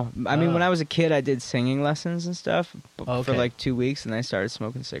 No, I mean Oh. when I was a kid, I did singing lessons and stuff for Okay. like 2 weeks, and I started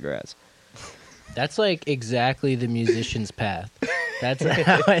smoking cigarettes. That's like exactly the musician's path. That's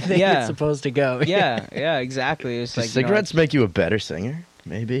how I think Yeah. it's supposed to go. Yeah, exactly. It's Do like cigarettes make you a better singer?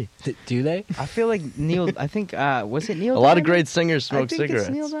 Maybe. Do they? I feel like Neil. I think was it Neil? A lot of Diamond? great singers I smoke think cigarettes.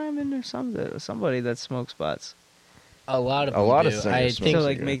 it's Neil Diamond or somebody that smokes butts A lot of A them lot do. of singers I smoke think. to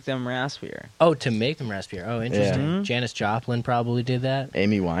like cigarettes. make them raspier. Oh, to make them raspier. Oh, interesting. Yeah. Janis Joplin probably did that.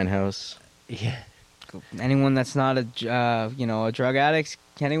 Amy Winehouse. Yeah. Anyone that's not a a drug addict,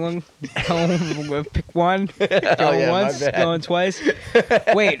 can anyone go pick one? Go yeah, my once, bad. going twice.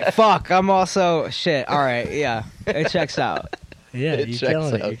 Wait, fuck! I'm also shit. All right, yeah, it checks out. Yeah, It you're checks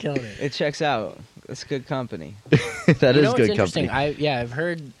killing it. out. You're killing it. It checks out. It's good company. That You is know what's good interesting? company. I've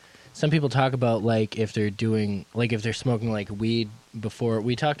heard some people talk about like if they're smoking like weed before.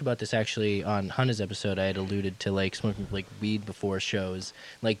 We talked about this actually on Hunter's episode. I had alluded to like smoking like weed before shows.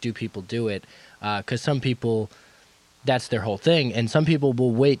 Like, do people do it? Because some people, that's their whole thing, and some people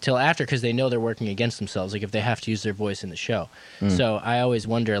will wait till after because they know they're working against themselves. Like if they have to use their voice in the show. So I always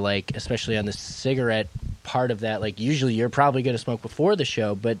wonder, like especially on the cigarette part of that, like usually you're probably going to smoke before the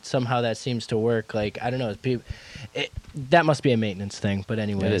show, but somehow that seems to work. Like I don't know, that must be a maintenance thing. But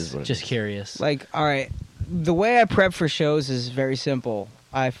anyways, is what it just is. curious. Like, all right, the way I prep for shows is very simple.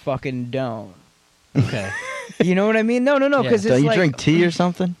 I fucking don't. Okay. You know what I mean? No, Yeah. because Don't it's you like drink tea or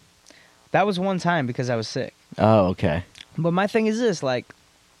something? that was one time because I was sick. Oh, okay. But my thing is this, like,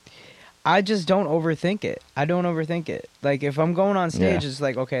 I just don't overthink it. I don't overthink it. Like, if I'm going on stage, Yeah. it's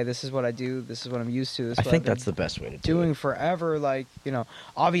like, okay, this is what I do. This is what I'm used to. This I is what think I've been that's the best way to do doing it. forever. Like,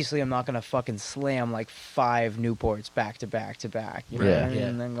 obviously I'm not going to fucking slam, like, 5 Newports back to back to back. You know Yeah. what I mean? Yeah.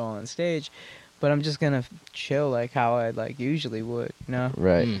 And then go on stage. But I'm just going to chill, like, how I, like, usually would, you know?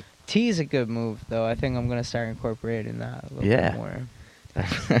 Right. Mm. Tea is a good move, though. I think I'm going to start incorporating that a little Yeah. bit more.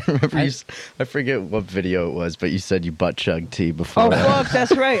 I remember I forget what video it was, but you said you butt chugged tea before. Oh, fuck,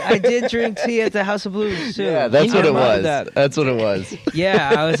 that's right. I did drink tea at the House of Blues, too. Yeah, that's I what it remember was. that. That's what it was.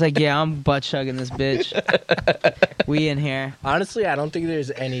 Yeah, I was like, yeah, I'm butt chugging this bitch. We in here. Honestly, I don't think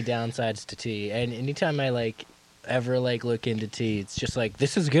there's any downsides to tea. And anytime I ever look into tea, it's just like,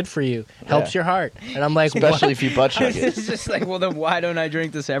 this is good for you. Helps Yeah. your heart. And I'm like, Especially what? if you butt chug it. It's just like, well, then why don't I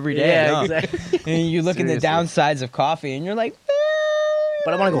drink this every day? Yeah, No. exactly. And you look at the Seriously. downsides of coffee, and you're like,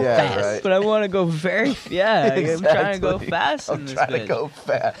 But I want to go Yeah, fast. right. but I want to go very, yeah, I'm trying to go Exactly. fast in I'm this trying to bitch. go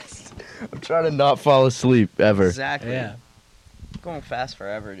fast. I'm trying to not fall asleep ever. Exactly. Yeah. Going fast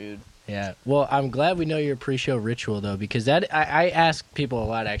forever, dude. Yeah. Well, I'm glad we know your pre-show ritual though, because that I ask people a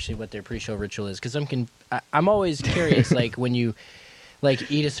lot actually what their pre-show ritual is, because I'm always curious like when you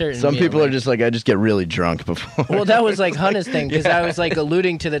eat a certain Some meal, people like- are just like, I just get really drunk before. Well, that was like Hunter's thing, because I was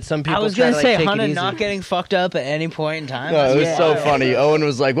alluding to that some people I was try gonna to, say, take Hunter it easy. not getting fucked up at any point in time. No, it was Yeah. so funny. Owen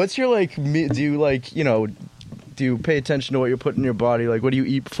was like, "What's your do you do you pay attention to what you're putting in your body? Like, what do you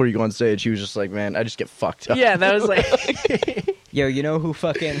eat before you go on stage?" He was just like, "Man, I just get fucked up." Yeah, that was like Yo, you know who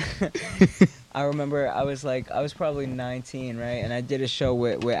fucking? I remember I was probably 19, right? And I did a show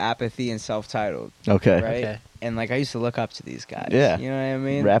with Apathy and Self-Titled, Okay. right? Okay. And I used to look up to these guys. Yeah. You know what I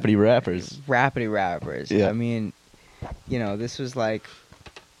mean? Rappity rappers. Rappity rappers. Yeah. I mean, this was like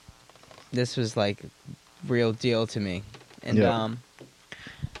real deal to me. And Yeah.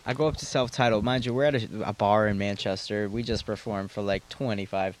 I go up to Self-Titled. Mind you, we're at a bar in Manchester. We just performed for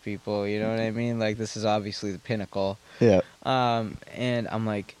 25 people. You know what I mean? Like, this is obviously the pinnacle. Yeah. And I'm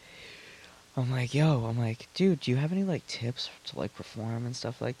like, dude, do you have any tips to perform and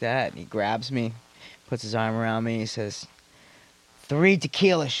stuff like that? And he grabs me, puts his arm around me, he says, 3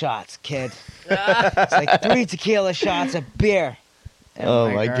 tequila shots, kid. It's like 3 tequila shots of beer. And Oh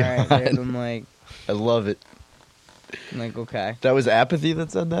I'm my like, "All right, God." dude." I'm like, I love it. okay. That was Apathy that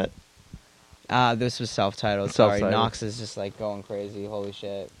said that? This was self-titled. Sorry, Self-titled. Knox is just going crazy. Holy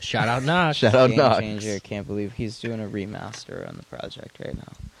shit. shout out Knox. Shout out Game Knox. changer. Can't believe he's doing a remaster on the project right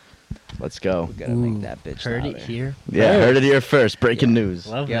now. Let's go. We gotta make that bitch Heard louder. it here. Yeah, heard it here first. Breaking news.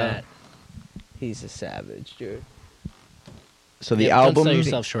 Love Yeah. that. He's a savage, dude. So the Yeah, album, Don't sell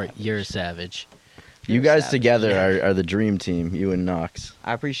yourself short. You're a savage. you You're a guys savage. together are the dream team. You and Knox.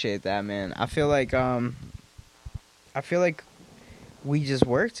 I appreciate that, man. I feel like we just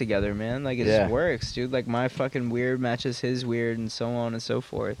work together, man. Like it Yeah. just works, dude. Like my fucking weird matches his weird, and so on and so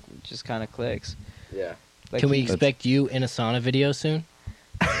forth. It just kind of clicks. Yeah. Like Can we he- expect you in a sauna video soon?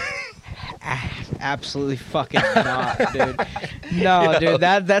 Absolutely fucking not, dude. No, dude.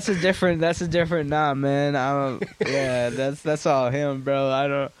 That's a different. Nah, man. Yeah, that's all him, bro.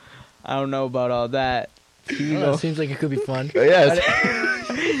 I don't know about all that. I don't know, it seems like it could be fun. Yes.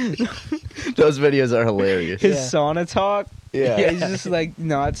 Those videos are hilarious. His Yeah. sauna talk. Yeah. He's just like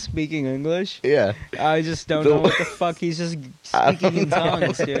not speaking English. Yeah. I just don't The- know what the fuck. He's just I speaking in don't know.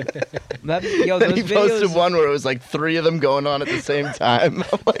 tongues, dude. Those Then he posted videos. one where it was like 3 of them going on at the same time.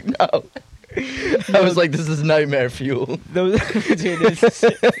 I'm like, no. I was like, this is nightmare fuel. Those, dude,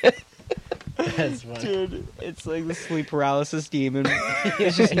 That's funny. dude, it's like the sleep paralysis demon.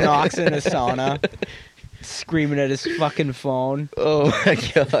 It just knocks in a sauna, screaming at his fucking phone. Oh my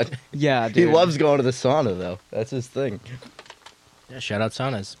god. Yeah, dude. He loves going to the sauna though. That's his thing. Yeah, shout out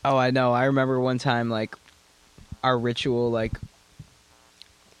saunas. Oh, I know. I remember one time, like, our ritual, like,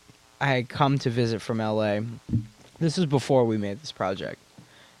 I had come to visit from LA. This is before we made this project.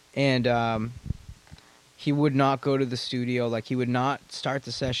 And he would not go to the studio. Like, he would not start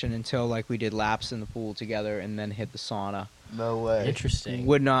the session until, like, we did laps in the pool together and then hit the sauna. No way. Interesting.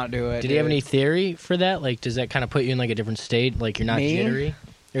 Would not do it. Did he have dude. any theory for that? Like, does that kind of put you in like a different state? Like, you're not Me? jittery?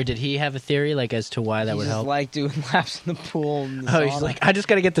 Or did he have a theory, like, as to why that He would just help? like doing laps in the pool. And the Oh, he's sauna. like, I just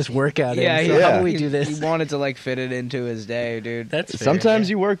got to get this workout yeah, in. he, So how Yeah. do we do this? He wanted to, like, fit it into his day, dude. That's fair, Sometimes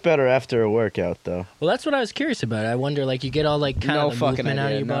yeah. you work better after a workout though. Well, that's what I was curious about. I wonder, like, you get all, like, kind no of the fucking movement idea.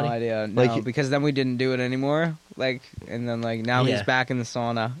 out of your No body? idea. No, Like- because then we didn't do it anymore. Like, and then like now he's Yeah. back in the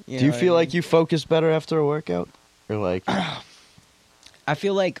sauna. Do you know feel what I like mean? you focus better after a workout? Or like I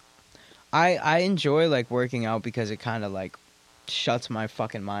feel like I enjoy like working out because it kind of like shuts my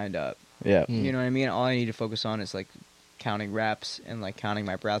fucking mind up. yeah. Mm. You know what I mean? All I need to focus on is like counting reps and like counting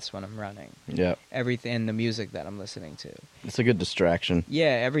my breaths when I'm running. Yeah. Everything, and the music that I'm listening to. It's a good distraction. Yeah,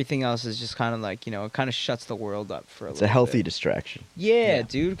 everything else is just kind of like, you know, it kind of shuts the world up for a It's little a healthy bit. distraction. Yeah, Yeah.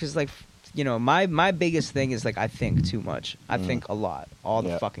 dude, because like, you know, my biggest thing is like I think too much. I Mm. think a lot all the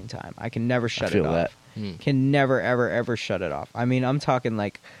Yeah. fucking time. I can never shut I feel it off. that. Mm. Can never ever ever shut it off. I mean, I'm talking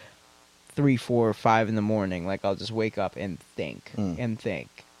like 3, 4, 5 in the morning. Like I'll just wake up and think Mm. and think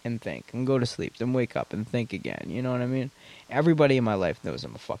and think and go to sleep, then wake up and think again. You know what I mean? Everybody in my life knows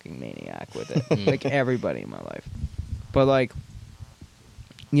I'm a fucking maniac with it. Mm. Like everybody in my life. But like,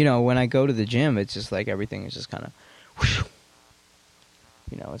 you know, when I go to the gym, it's just like everything is just kind of,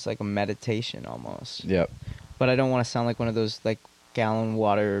 you know, it's like a meditation almost. Yep. But I don't want to sound like one of those like gallon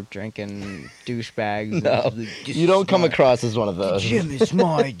water drinking douchebags. No. This You don't is come my- across as one of The those. gym is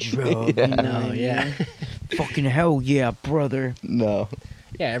my drug. Yeah. you know No, what I yeah. mean? Fucking hell yeah, brother. No.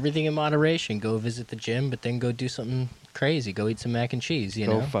 Yeah, everything in moderation. Go visit the gym, but then go do something crazy. Go eat some mac and cheese, you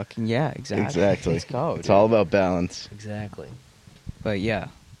Go know? fucking yeah, exactly. Exactly. Let's go. It's dude. all about balance. Exactly. But yeah,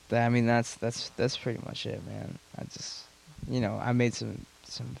 I mean that's pretty much it, man. I just, you know, I made some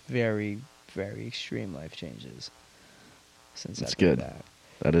very very extreme life changes since That's I did good. that.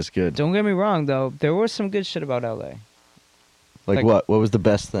 That is good. Don't get me wrong though, there was some good shit about LA. Like what? What was the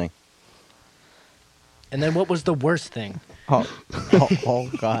best thing? And then what was the worst thing? Oh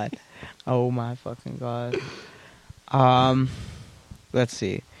god. Oh my fucking god. Let's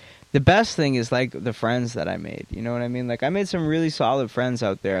see. The best thing is like the friends that I made. You know what I mean? Like I made some really solid friends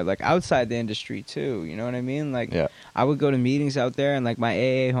out there, like outside the industry too. You know what I mean? Like Yeah. I would go to meetings out there, and like my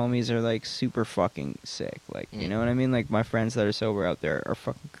AA homies are like super fucking sick. Like you know what I mean? Like my friends that are sober out there are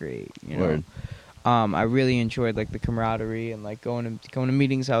fucking great. You know. Word. I really enjoyed like the camaraderie and like going to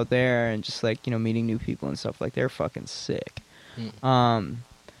meetings out there and just like, you know, meeting new people and stuff. Like they're fucking sick. The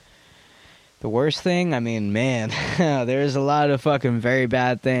worst thing, I mean, man, there's a lot of fucking very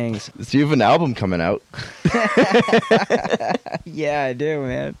bad things. So you have an album coming out. Yeah, I do,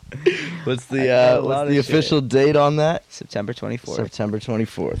 man. What's I got a lot what's of the shit. official date on that? September 24th. September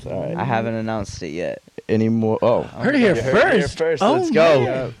 24th. All right. I haven't announced it yet. Any more? Oh. Heard it here You heard it here first. first. Oh, Let's go.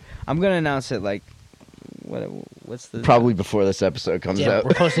 man. I'm gonna announce it like what's the Probably before this episode comes Yeah, out.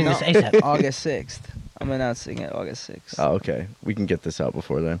 we're posting No, this ASAP. August 6th. I'm announcing it August 6th. Oh, okay. We can get this out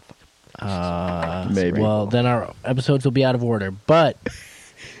before then. Maybe. Well, then our episodes will be out of order, but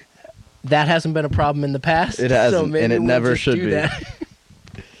that hasn't been a problem in the past. It hasn't, so maybe and it we'll never just should do be. that.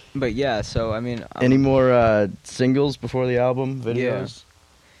 But yeah, so I mean, Any more singles before the album videos?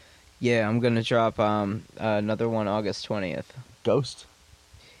 Yeah, I'm gonna drop another one August 20th. Ghost?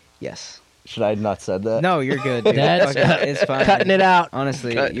 Yes. Should I not said that? No, you're good, dude. That's Fuck it, it's fine. cutting it out.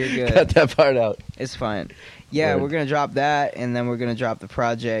 Honestly, Cut, you're good. cut that part out. It's fine. Yeah, Word. we're gonna drop that, and then we're gonna drop the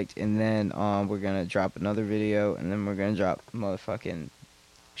project, and then we're gonna drop another video, and then we're gonna drop motherfucking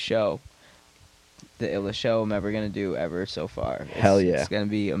show. The illest show I'm ever gonna do ever so far. Hell yeah. It's gonna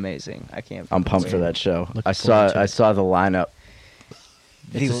be amazing. I can't. I'm fucking pumped wait. for that show. Looking I forward to I it. saw the lineup.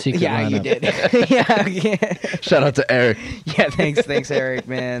 It's a secret Yeah, you lineup. did. yeah. Shout out to Eric. Yeah, thanks, Eric,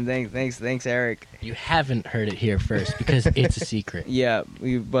 man. Thanks, Eric. You haven't heard it here first because it's a secret. Yeah,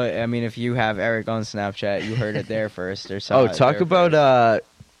 but I mean, if you have Eric on Snapchat, you heard it there first or something. Oh, talk about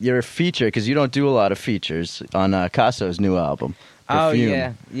your feature, because you don't do a lot of features on Caso's new album. Oh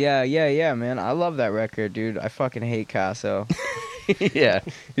Perfume. yeah, man. I love that record, dude. I fucking hate Caso. Yeah,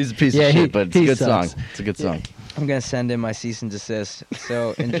 he's a piece Yeah, of he- shit, but it's a he good sucks. song. It's a good song. I'm gonna send in my cease and desist.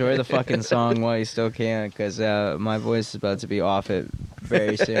 So enjoy the fucking song while you still can, because my voice is about to be off it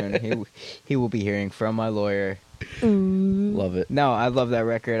very soon. He will be hearing from my lawyer. Love it. No, I love that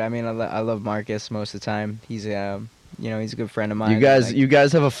record. I mean, I love Marcus most of the time. He's he's a good friend of mine. You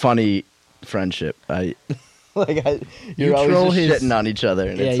guys have a funny friendship. You're You always troll just his- shitting on each other.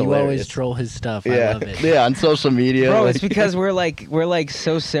 And Yeah, it's you hilarious. always troll his stuff. I Yeah, love it. yeah, on social media. Bro, like- it's because we're like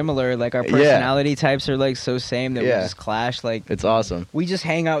so similar. Like our Yeah. personality types are like so same that we Yeah. just clash. Like it's awesome. we just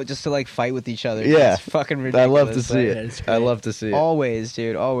hang out just to like fight with each other. Yeah. It's fucking I ridiculous. love to see Like, it. it's I great. love to see it. Always,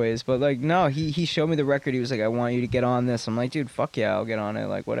 dude, always. But like, no, he showed me the record. He was like, "I want you to get on this." I'm like, "Dude, fuck yeah, I'll get on it."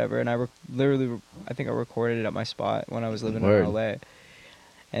 Like whatever. And I think I recorded it at my spot when I was living Word. in LA.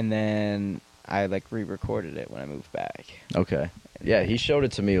 And then I like re-recorded it when I moved back. Okay. Yeah, he showed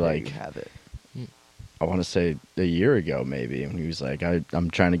it to me There like you have it. I want to say a year ago maybe, and he was like, "I'm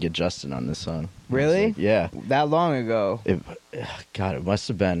trying to get Justin on this song." I was Really? like, yeah. That long ago. God, it must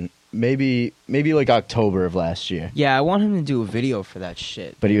have been maybe like October of last year. Yeah, I want him to do a video for that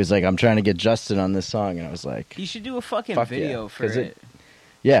shit. But he was like, "I'm trying to get Justin on this song," and I was like, He should do a fucking Fuck yeah, video for 'cause it.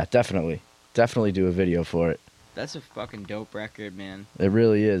 "Yeah, definitely do a video for it." That's a fucking dope record, man. It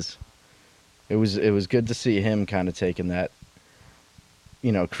really is. It was good to see him kind of taking that,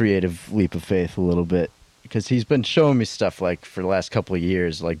 creative leap of faith a little bit, because he's been showing me stuff like for the last couple of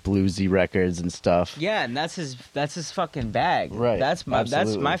years, like bluesy records and stuff. Yeah, and that's his fucking bag. Right, That's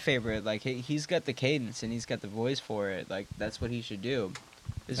absolutely. my favorite. Like he's got the cadence and he's got the voice for it. Like that's what he should do.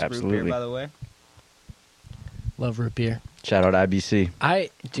 This is root beer, Absolutely. by the way. Love root beer. Shout out IBC. I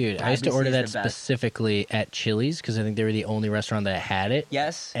used to IBC order is that the best. specifically at Chili's because I think they were the only restaurant that had it.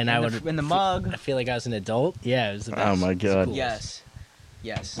 Yes, And in I the, would in the I mug. feel like I was an adult. Yeah, it was the best. Oh my It's the God. coolest.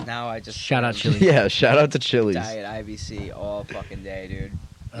 Yes. Now I just Shout out fucking Chili's. Yeah, shout out to Chili's. Diet IBC all fucking day, dude.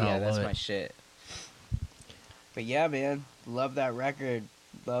 Oh, Yeah, that's love my it. shit. But yeah, man, love that record.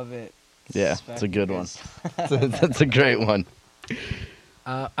 Love it. Yeah, It's it's a good one. fucking That's a great one.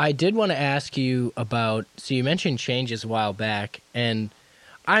 I did want to ask you about. So you mentioned changes a while back, and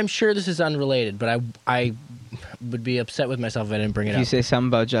I'm sure this is unrelated, but I would be upset with myself if I didn't bring it Did you up. say something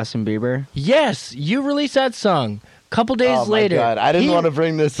about Justin Bieber? Yes, you released that song. Couple days Oh my later, God, I didn't he- want to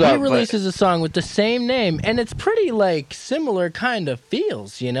bring this He up. but- releases a song with the same name, and it's pretty like similar kind of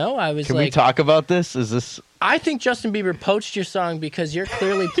feels. You know, I was Can we like, talk about this? Is this? I think Justin Bieber poached your song because you're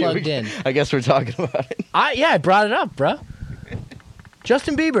clearly plugged in. I guess we're talking about it. I brought it up, bro.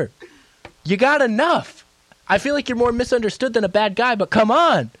 Justin Bieber, you got enough. I feel like you're more misunderstood than a bad guy, but come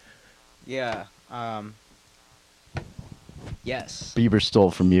on. Yeah. Yes. Bieber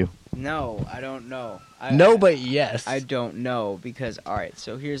stole from you. No, I don't know. No, but yes. I don't know because all right.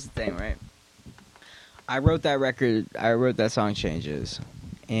 So here's the thing, right? I wrote that record. I wrote that song "Changes,"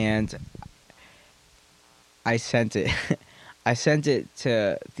 and I sent it. I sent it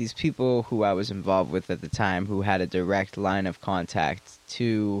to these people who I was involved with at the time, who had a direct line of contact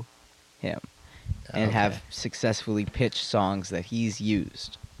to him, and Okay. have successfully pitched songs that he's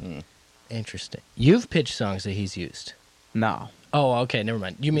used. Interesting. You've pitched songs that he's used. No. Oh, okay. Never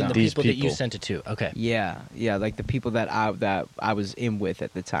mind. You mean No. the These people that you people. sent it to? Okay. Yeah, like the people that I was in with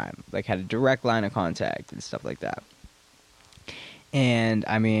at the time, like had a direct line of contact and stuff like that. And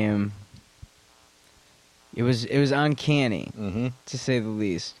I mean, it was uncanny Mm-hmm. to say the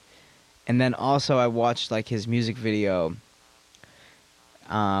least. And then also I watched like his music video,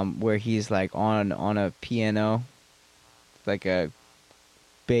 where he's like on a piano, like a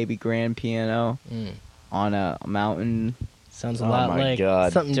baby grand piano Mm. on a mountain Sounds a Oh lot my like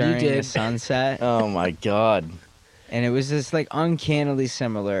God. something you during the did. sunset. Oh my God. And it was just like uncannily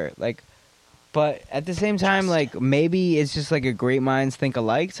similar. Like But at the same time, like, maybe it's just like a great minds think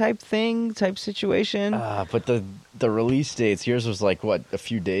alike type situation. But the release dates, yours was like, what, a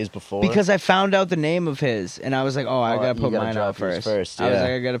few days before? Because I found out the name of his, and I was like, I gotta you put gotta mine drop out yours first. first, I was yeah.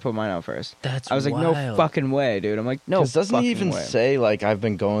 like, I gotta put mine out first. That's I was like, no wild. fucking way, dude. I'm like, no. Because doesn't he fucking even way. say, like, I've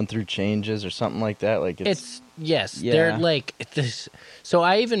been going through changes or something like that? Like, It's yes, Yeah. they're like this. So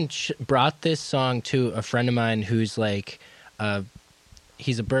I even brought this song to a friend of mine who's like,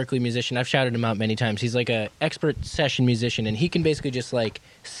 he's a Berkeley musician. I've shouted him out many times. He's like a expert session musician, and he can basically just like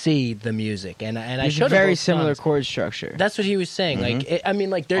see the music. And I It's showed a him very both similar songs. chord structure. That's what he was saying. Like, I mean,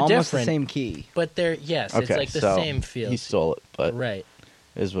 like they're almost different, the same key. but they're yes, it's okay, like the so same feel. he stole it, but Right.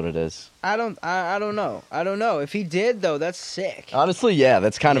 it is what it is. I don't know. I don't know. If he did though, that's sick. Honestly, yeah,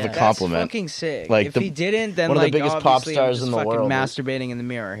 that's kind of a Yeah. compliment. That's fucking sick. Like, if the- he didn't, then one of the like biggest pop obviously stars I'm just in the fucking world. masturbating in the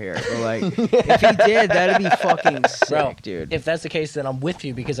mirror here. But like, if he did, that'd be fucking sick, Bro, dude. if that's the case, then I'm with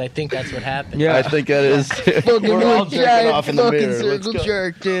you because I think that's what happened. Yeah. I think that is. We're all jerking off in the mirror. Let's go.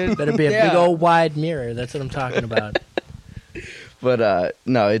 jerk, dude. Better be a big old wide mirror. That's what I'm talking about. But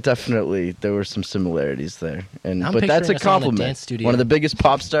no, it definitely there were some similarities there, and I'm but that's a picturing us all in a compliment. dance studio. One of the biggest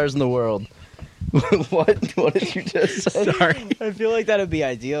pop stars in the world. What did you just say? Sorry. I feel like that'd be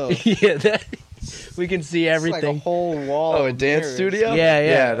ideal. Yeah, that, we can see It's like everything. a whole wall. Oh, a of dance mirrors. studio?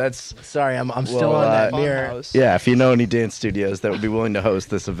 Yeah. That's Sorry, I'm still Well, on that uh, mirror. Funhouse. yeah. If you know any dance studios that would be willing to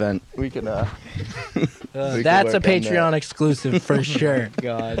host this event, we can. We could That's a work on that. Patreon exclusive for sure.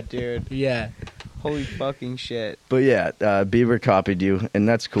 God, dude. Yeah. Holy fucking shit. But yeah, Bieber copied you, and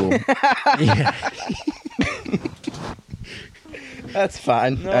that's cool. Yeah. That's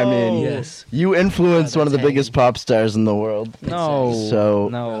fine. I mean, Yes. you influenced Oh, one of the that's biggest pop stars in the world. No. So-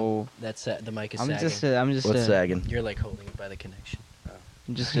 no. That's the mic is I'm sagging. just What's a, sagging? You're like holding it by the connection.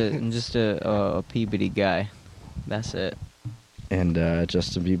 I'm just a Peabody guy. That's it. And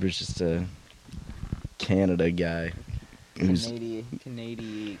Justin Bieber's just a Canada guy who's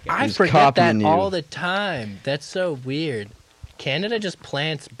Canadian. I He's forget that copying you. all the time. That's so weird. Canada just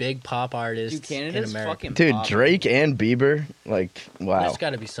plants big pop artists Dude, Canada's in America. fucking dude. pop. Drake and Bieber, like wow. There's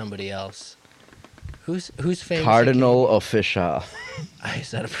got to be somebody else. Who's famous? in Cardinal Official. Canada?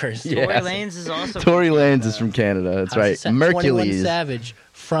 Is that a person? Yeah. Tory Lanez is also. Tory Lanez is from Canada. That's How's right. this 21 Mercules. Savage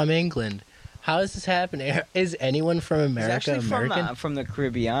from England. How is this happening? Is anyone from He's America actually American? from the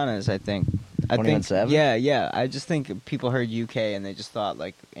Caribbeanas, I think. 21 Savage? Yeah. I just think people heard UK and they just thought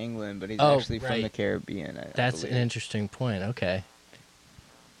like England, but he's Oh, actually from right. the Caribbean. I That's an believe. interesting point. Okay.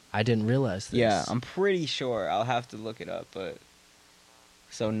 I didn't realize this. Yeah, I'm pretty sure. I'll have to look it up, but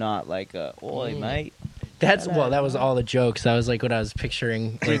so not like oi, mate. That was all the jokes. That was like what I was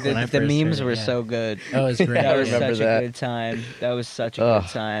picturing. Dude, Like, when I the first memes heard it, were yeah. so good. That was great. That was remember such that. a good time. That was such a Ugh, good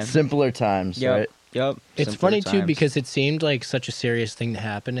time. simpler times, Yep. right? Yep. It's Simpler funny too times. because it seemed like such a serious thing to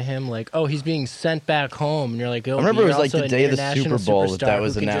happen to him. Like, oh, he's being sent back home, and you're like, oh, I remember you're it was like also the an day of the international Super Bowl that superstar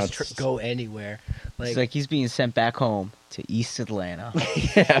was who can announced. Just go anywhere. It's like he's being sent back home to East Atlanta.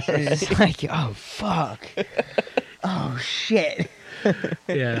 Yeah. And it's like, oh fuck. Oh shit.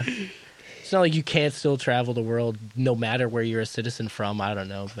 yeah. It's not like you can't still travel the world no matter where you're a citizen from. I don't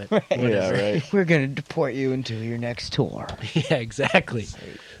know, but Yeah, right. We're gonna deport you until your next tour. yeah, exactly.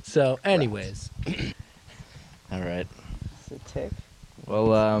 So, anyways, All right. It's a tick.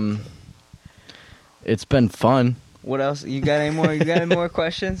 Well, it's been fun. What else? You got any more? You got any more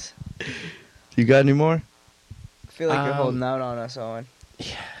questions? You got any more? I feel like you're Um, holding out on us, Owen.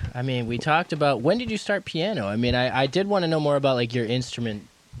 I mean, we talked about when did you start piano? I mean, I did want to know more about like your instrument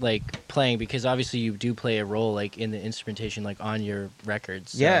like playing because obviously you do play a role like in the instrumentation like on your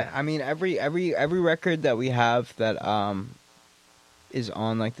records. So. Yeah, I mean every record that we have that is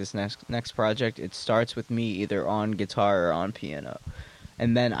on like this next project, it starts with me either on guitar or on piano.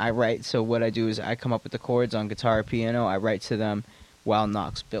 And then I write, so what I do is I come up with the chords on guitar or piano, I write to them while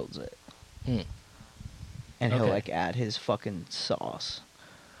Knox builds it. Hmm. And he'll Okay. like add his fucking sauce.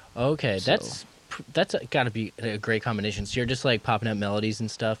 Okay, So- that's got to be a great combination. So you're just like popping up melodies and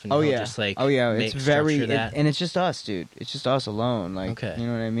stuff, and Oh he'll yeah. just like It's very structure that. and it's just us, dude. It's just us alone. Like, Okay. you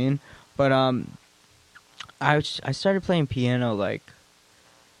know what I mean? But I started playing piano like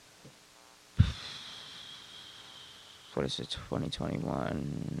what is it?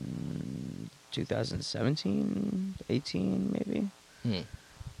 2021, 2017, 18 maybe. Hmm.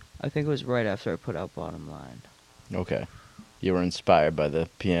 I think it was right after I put out Bottom Line. Okay. You were inspired by the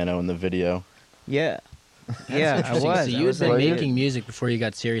piano in the video. Yeah. Yeah, I Interesting. was. So I you had was been like, making music before you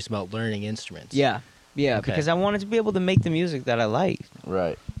got serious about learning instruments. Yeah. Yeah, Okay. because I wanted to be able to make the music that I liked.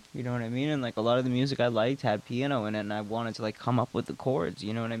 Right. You know what I mean? And like a lot of the music I liked had piano in it, and I wanted to like come up with the chords.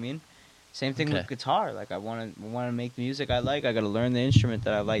 You know what I mean? Same thing Okay. with guitar. Like I want to make the music I like. I got to learn the instrument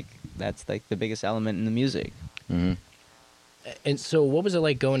that I like that's like the biggest element in the music. Hmm. And so, what was it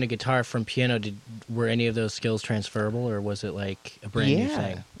like going to guitar from piano? Were any of those skills transferable, or was it like a brand new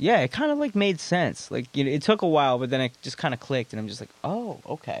thing? Yeah, it kind of like made sense. Like, you know, it took a while, but then it just kind of clicked, and I'm just like, oh,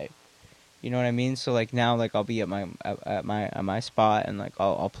 okay. You know what I mean? So like now, like I'll be at my spot, and like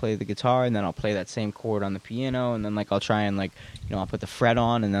I'll play the guitar, and then I'll play that same chord on the piano, and then like I'll try and like, you know, I'll put the fret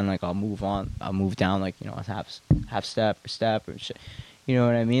on, and then like I'll move down, like, you know, a half step or step or shit. You know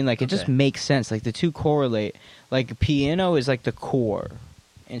what I mean? Like, it just Okay. makes sense. Like, the two correlate. Like, piano is, like, the core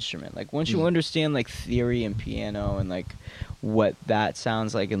instrument. Like, once you understand, like, theory and piano and, like, what that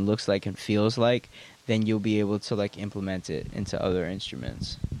sounds like and looks like and feels like, then you'll be able to, like, implement it into other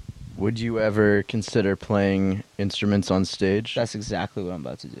instruments. Would you ever consider playing instruments on stage? That's exactly what I'm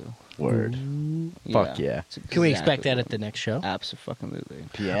about to do. Word. Fuck yeah. It's Can we exactly expect that what at the next show? Absolutely.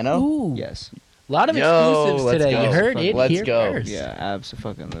 Piano? Ooh, Yes. a lot of Yo, exclusives let's today. go. You heard it Let's here go. first. Yeah,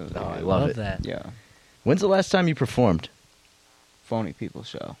 absolutely. Oh, I I love love it. that. Yeah. When's the last time you performed? Phony People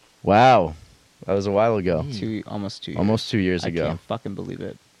show. Wow. That was a while ago. Almost 2 years. Almost 2 years I ago. can't fucking believe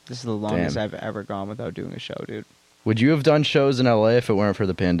it. This is the longest Damn. I've ever gone without doing a show, dude. Would you have done shows in LA if it weren't for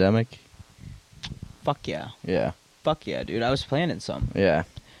the pandemic? Fuck yeah. Yeah. Fuck yeah, dude. I was planning some. Yeah.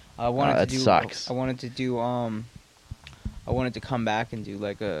 I wanted that to do. sucks. I wanted to do. I wanted to come back and do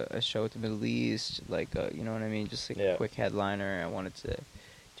like a show at the Middle East, like you know what I mean, just like Yeah. a quick headliner. I wanted to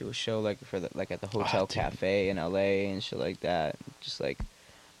do a show like for like at the Hotel dude. Cafe in LA and shit like that. Just like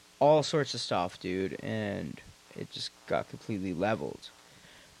all sorts of stuff, dude. And it just got completely leveled.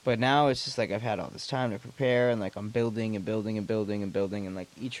 But now it's just like I've had all this time to prepare, and like I'm building and building and building and building, and like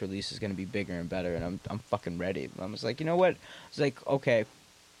each release is gonna be bigger and better, and I'm fucking ready. I'm just like, you know what? It's like, okay,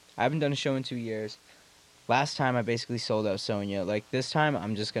 I haven't done a show in 2 years. Last time I basically sold out Sonya. Like this time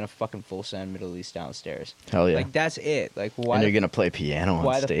I'm just gonna fucking full send Middle East downstairs. Hell yeah. Like that's it. Like why? And you're going to play piano on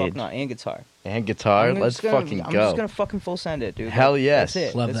why stage. the fuck not? And guitar. And guitar. I'm Let's just gonna- fucking I'm go. just gonna fucking full send it, dude. Hell Like, yes.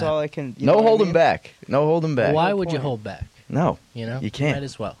 That's it. Love That's that. all I can. You No know what I holding mean? back. No holding back. Why No would you point. hold back? No. You know, You can't. Might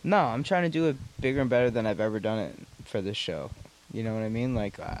as well. No, I'm trying to do it bigger and better than I've ever done it for this show. You know what I mean?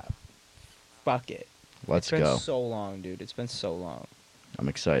 Like, fuck it. Let's It's been go. so long, dude. It's been so long. I'm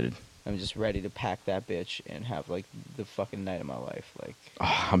excited. I'm just ready to pack that bitch and have like the fucking night of my life. Like,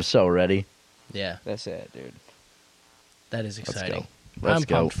 Oh, I'm so ready. Yeah, that's it, dude. that is Let's exciting. go. Let's I'm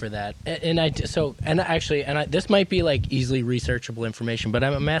go. pumped for that. This might be like easily researchable information, but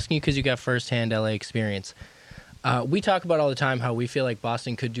I'm asking you because you got firsthand LA experience. We talk about all the time how we feel like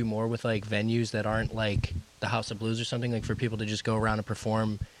Boston could do more with like venues that aren't like the House of Blues or something, like for people to just go around and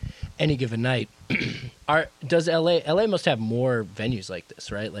perform any given night. Does LA must have more venues like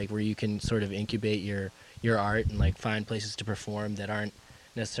this, right? Like where you can sort of incubate your art and like find places to perform that aren't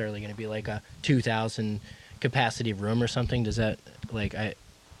necessarily going to be like a 2,000 capacity room or something. Does that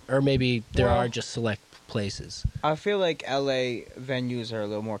or maybe there Well- are just select places. I feel like LA venues are a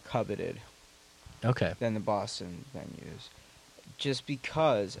little more coveted Okay. than the Boston venues. Just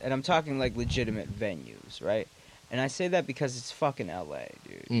because, and I'm talking like legitimate venues, right? And I say that because it's fucking LA,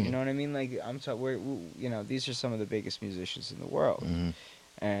 dude. Mm. You know what I mean? Like you know, these are some of the biggest musicians in the world. Mhm.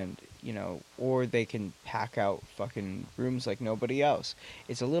 And, you know, or they can pack out fucking rooms like nobody else.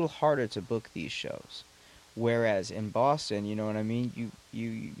 It's a little harder to book these shows. Whereas in Boston, you know what I mean?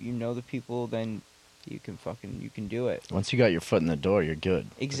 You know the people, then you can do it. Once you got your foot in the door, you're good.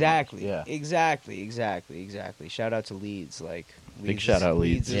 Exactly. Yeah. Exactly. Shout out to Leeds. Like Big shout out,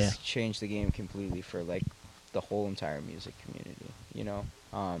 Leeds. Leeds has Yeah. changed the game completely for like the whole entire music community. You know,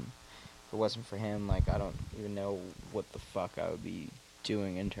 if it wasn't for him, like I don't even know what the fuck I would be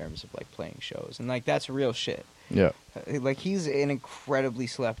doing in terms of like playing shows. And like that's real shit. Yeah. Like he's an incredibly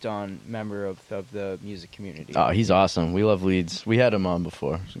slept on member of the music community. Oh, he's awesome. We love Leeds. We had him on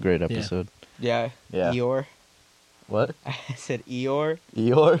before. It's a great episode. Yeah. Yeah. Eeyore. What? I said Eeyore.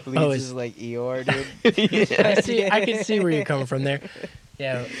 Eeyore? Leeds Oh, is like Eeyore, dude. I can see where you're coming from there.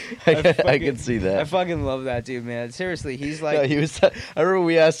 Yeah. I can see that. I fucking love that dude, man. Seriously, he's like, No, he was. I remember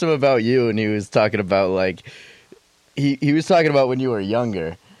we asked him about you, and he was talking about like he was talking about when you were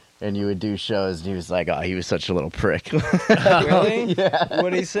younger, and you would do shows, and he was like, "Oh, he was such a little prick." really? Yeah.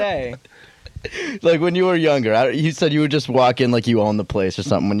 What'd he say? Like when you were younger, you said you would just walk in like you owned the place or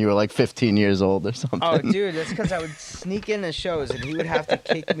something when you were like 15 years old or something. Oh, dude, that's because I would sneak into shows and he would have to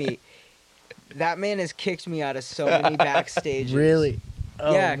kick me. That man has kicked me out of so many backstages. Really?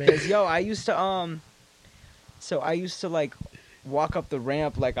 Oh, yeah, man. because I used to like walk up the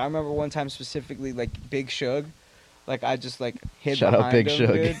ramp. Like I remember one time specifically, like Big Shug. Like I just like hid Shout out behind Big him,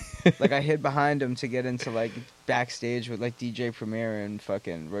 Shug. dude. Like I hid behind him to get into like backstage with like DJ Premier and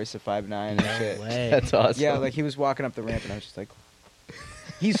fucking Royce the 5'9" and No shit. way. That's awesome. Yeah, like he was walking up the ramp and I was just like,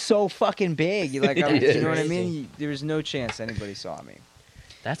 He's so fucking big. Like, He you is. know what I Crazy. mean? There was no chance anybody saw me.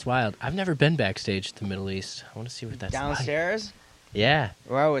 That's wild. I've never been backstage at the Middle East. I want to see what that's like. Downstairs? Yeah,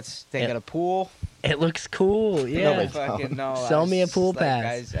 Well, they Yeah. got a pool. it looks cool. Yeah. they Fucking no. Sell I me a was pool just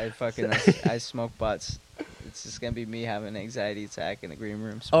like, pass. I smoke butts. It's just gonna be me having an anxiety attack in the green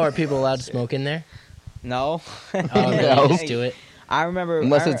room. Oh, are people allowed to smoke in there? No. Oh, No. no. Just do it. I remember.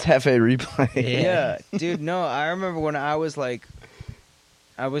 Unless I- it's Hefe replay. Yeah, dude. No, I remember when I was like,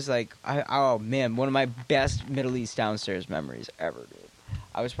 oh man, one of my best Middle East downstairs memories ever, dude.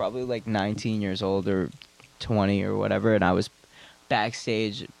 I was probably like 19 years old or 20 or whatever, and I was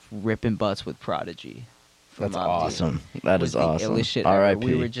backstage ripping butts with Prodigy. from That's Mobb Deep. awesome. That Was is the awesome. illest shit ever. R.I.P.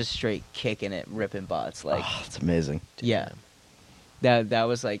 We were just straight kicking it, ripping butts. Like, Oh, it's amazing. yeah, that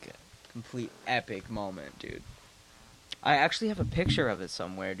was like a complete epic moment, dude. I actually have a picture of it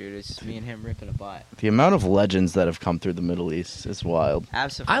somewhere, dude. It's just me and him ripping a butt. The amount of legends that have come through the Middle East is wild.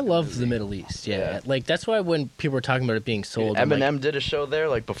 Absolutely. I love the Middle East. Yeah. Yeah. Like that's why when people were talking about it being sold, I'm Eminem like, did a show there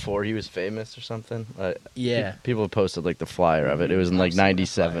like before he was famous or something. yeah. People have posted like the flyer of it. It was in like I've seen that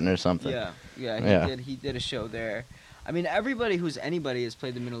 '97 flyer. or something. Yeah. He did a show there. I mean, everybody who's anybody has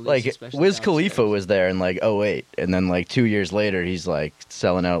played the Middle East. Like especially Wiz downstairs. Khalifa was there in like '08, and then like 2 years later he's like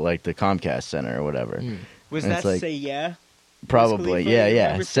selling out like the Comcast Center or whatever. Mm. Was and that it's like- Say Yeah? Probably, Khalifa, yeah, you yeah.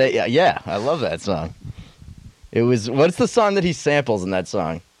 remember Say yeah. I love that song. It was what's the song that he samples in that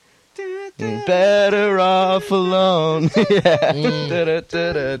song? Better off alone. Yeah. Mm.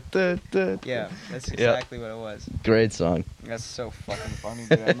 Da-da-da-da-da-da. Yeah, that's exactly what it was. Great song. That's so fucking funny,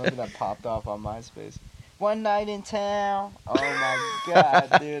 dude. I remember that popped off on MySpace. One night in town. Oh my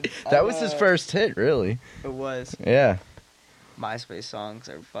god, dude. That was his first hit, really. It was. Yeah. MySpace songs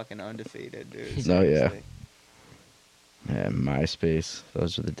are fucking undefeated, dude. Oh, yeah. Seriously. Yeah, MySpace.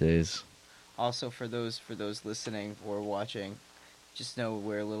 Those were the days. Also, for those listening or watching, just know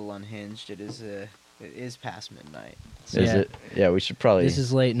we're a little unhinged. It is past midnight. Is Yeah. it? Yeah, we should probably. This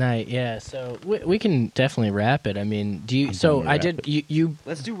is late night. Yeah. So we can definitely wrap it. I mean, do you? So gonna I wrap did. it. You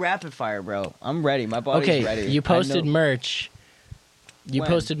Let's do rapid fire, bro. I'm ready. My body's okay? ready. You I posted know- merch. You When?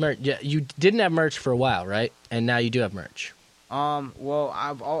 posted merch. Yeah, you didn't have merch for a while, right? And now you do have merch. Well,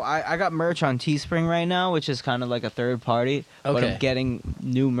 I got merch on Teespring right now, which is kind of like a third party. But Okay. I'm getting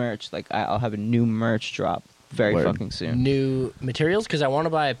new merch. Like I'll have a new merch drop very Word. fucking soon. New materials because I want to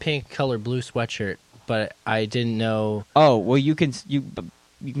buy a pink color blue sweatshirt, but I didn't know. Oh well, you can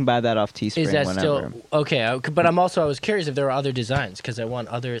buy that off Teespring. Is that whenever. still okay? But I was curious if there were other designs because I want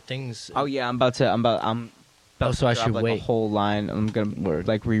other things. Oh yeah, I'm about to Oh, so I drop, should like, wait. a whole line. I'm gonna Word.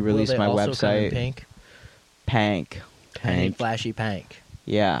 like Will re-release they my also come in website. pink. Pank. Any Pank. flashy pank.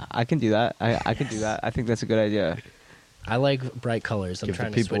 Yeah, I can do that. I can do that. I think that's a good idea. I like bright colors. I'm Give the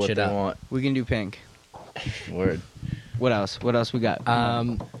trying to people switch what it they up. want. We can do pink. Word. What else? What else we got?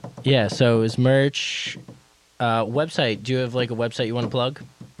 Yeah. So is merch. Website. Do you have like a website you want to plug?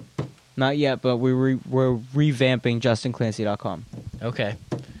 Not yet, but we're revamping JustinClancy.com. Okay.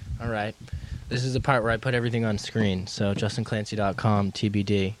 All right. This is the part where I put everything on screen. So JustinClancy.com,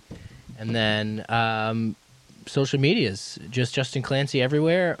 TBD. And then social medias. Just Justin Clancy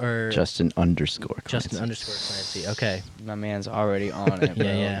everywhere or Justin _Clancy. Justin _ Clancy. Okay. My man's already on it, bro.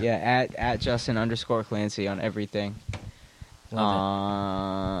 Yeah. at Justin _ Clancy on everything.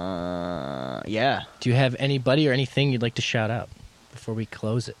 Love Yeah. it. Do you have anybody or anything you'd like to shout out before we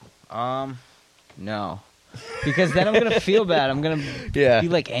close it? No. Because then I'm gonna feel bad. I'm gonna Yeah. be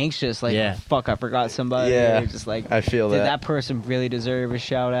like anxious, like Yeah. oh, fuck, I forgot somebody. Yeah. Or just like I feel did that. that person really deserve a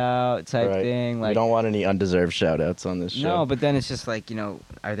shout out type Right. thing? we Like don't want any undeserved shout outs on this show. no, but then it's just like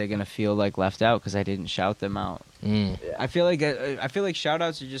are they gonna feel like left out because I didn't shout them out? Mm. I feel like shout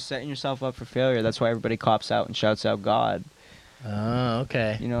outs are just setting yourself up for failure. That's why everybody cops out and shouts out God. Oh,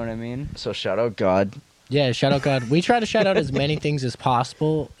 okay. You know what I mean? So shout out God. Yeah, shout out God. We try to shout out as many things as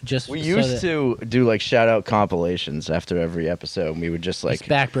possible. Just We so used that to do like shout out compilations after every episode, and we would just it's like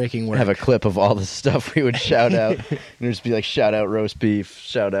backbreaking work. have a clip of all the stuff we would shout out. And it'd just be like shout out roast beef,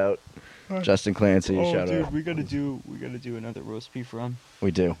 shout out Justin Clancy, shout out. we gotta do another roast beef run.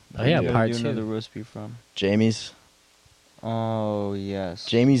 We do. Oh yeah, We gotta part do another 2. roast beef run. Jamie's. Oh yes.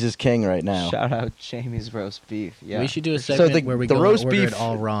 Jamie's is king right now. Shout out Jamie's roast beef. Yeah. We should do a So segment the- where we the go roast and order beef- it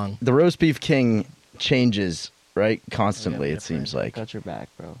all wrong. The roast beef king changes, right? Constantly, Yeah, it seems like. Got your back,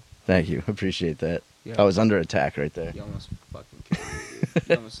 bro. Thank you. Appreciate that. Yeah. I was under attack right there. You almost fucking killed me, dude.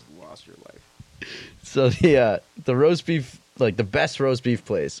 You almost lost your life. So the roast beef, like the best roast beef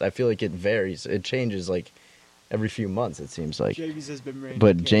place, I feel like it varies. It changes like every few months. It seems like. Jamie's has been reigning.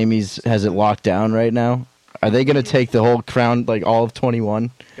 But Jamie's has it locked down right now. Are they gonna take the whole crown, like all of 21?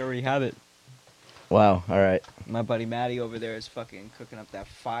 They already have it. Wow. All right. My buddy Matty over there is fucking cooking up that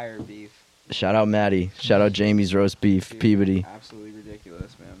fire beef. Shout out Maddie. Shout out Jamie's Roast Beef, Dude, Peabody. Absolutely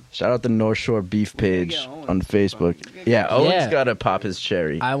ridiculous, man. Shout out the North Shore Beef We gotta page get Owens. on Facebook. We gotta Yeah, get Owen's Yeah. got to pop his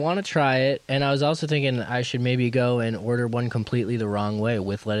cherry. I want to try it, and I was also thinking I should maybe go and order one completely the wrong way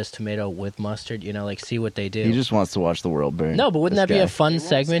with lettuce, tomato, with mustard. You know, like see what they do. He just wants to watch the world burn. No, but wouldn't This that be guy. a fun They won't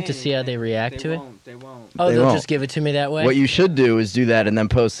segment say to see how anything. they react to it? They won't. Oh, They they'll won't. just give it to me that way. What you should do is do that and then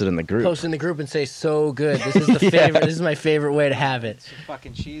post it in the group. Post in the group and say, "So good. This is the Yeah. favorite. This is my favorite way to have it." It's a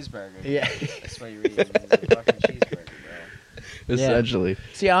fucking cheeseburger. Yeah. That's what you're eating. It's a fucking cheeseburger, bro. Essentially.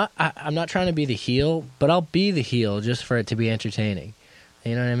 See, I'm not trying to be the heel, but I'll be the heel just for it to be entertaining.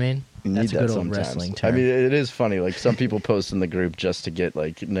 You know what I mean? You That's need a that good old sometimes. wrestling term. I mean, it is funny. Like, some people post in the group just to get,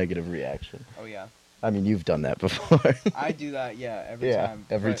 like, negative reaction. Oh yeah. I mean, you've done that before. I do that, yeah, every Yeah, time.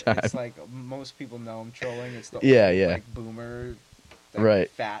 every But time. It's like most people know I'm trolling. It's the Yeah, old, yeah. like boomer, like, Right.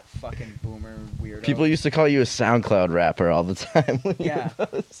 fat fucking boomer weirdo. People used to call you a SoundCloud rapper all the time. when you Yeah.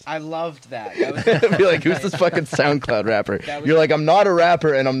 post. I loved that. That was I'd be like, who's this fucking SoundCloud rapper? That was- You're like, I'm not a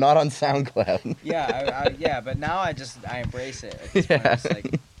rapper and I'm not on SoundCloud. Yeah, yeah, but now I embrace it. At this point, Yeah. it's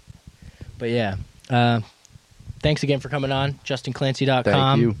like, But yeah, thanks again for coming on. JustinClancy.com.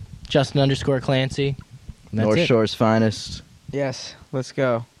 Thank you. Justin_Clancy. And that's North it. Shore's finest. yes, let's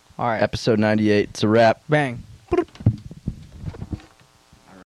go. All right, Episode 98. It's a wrap. bang.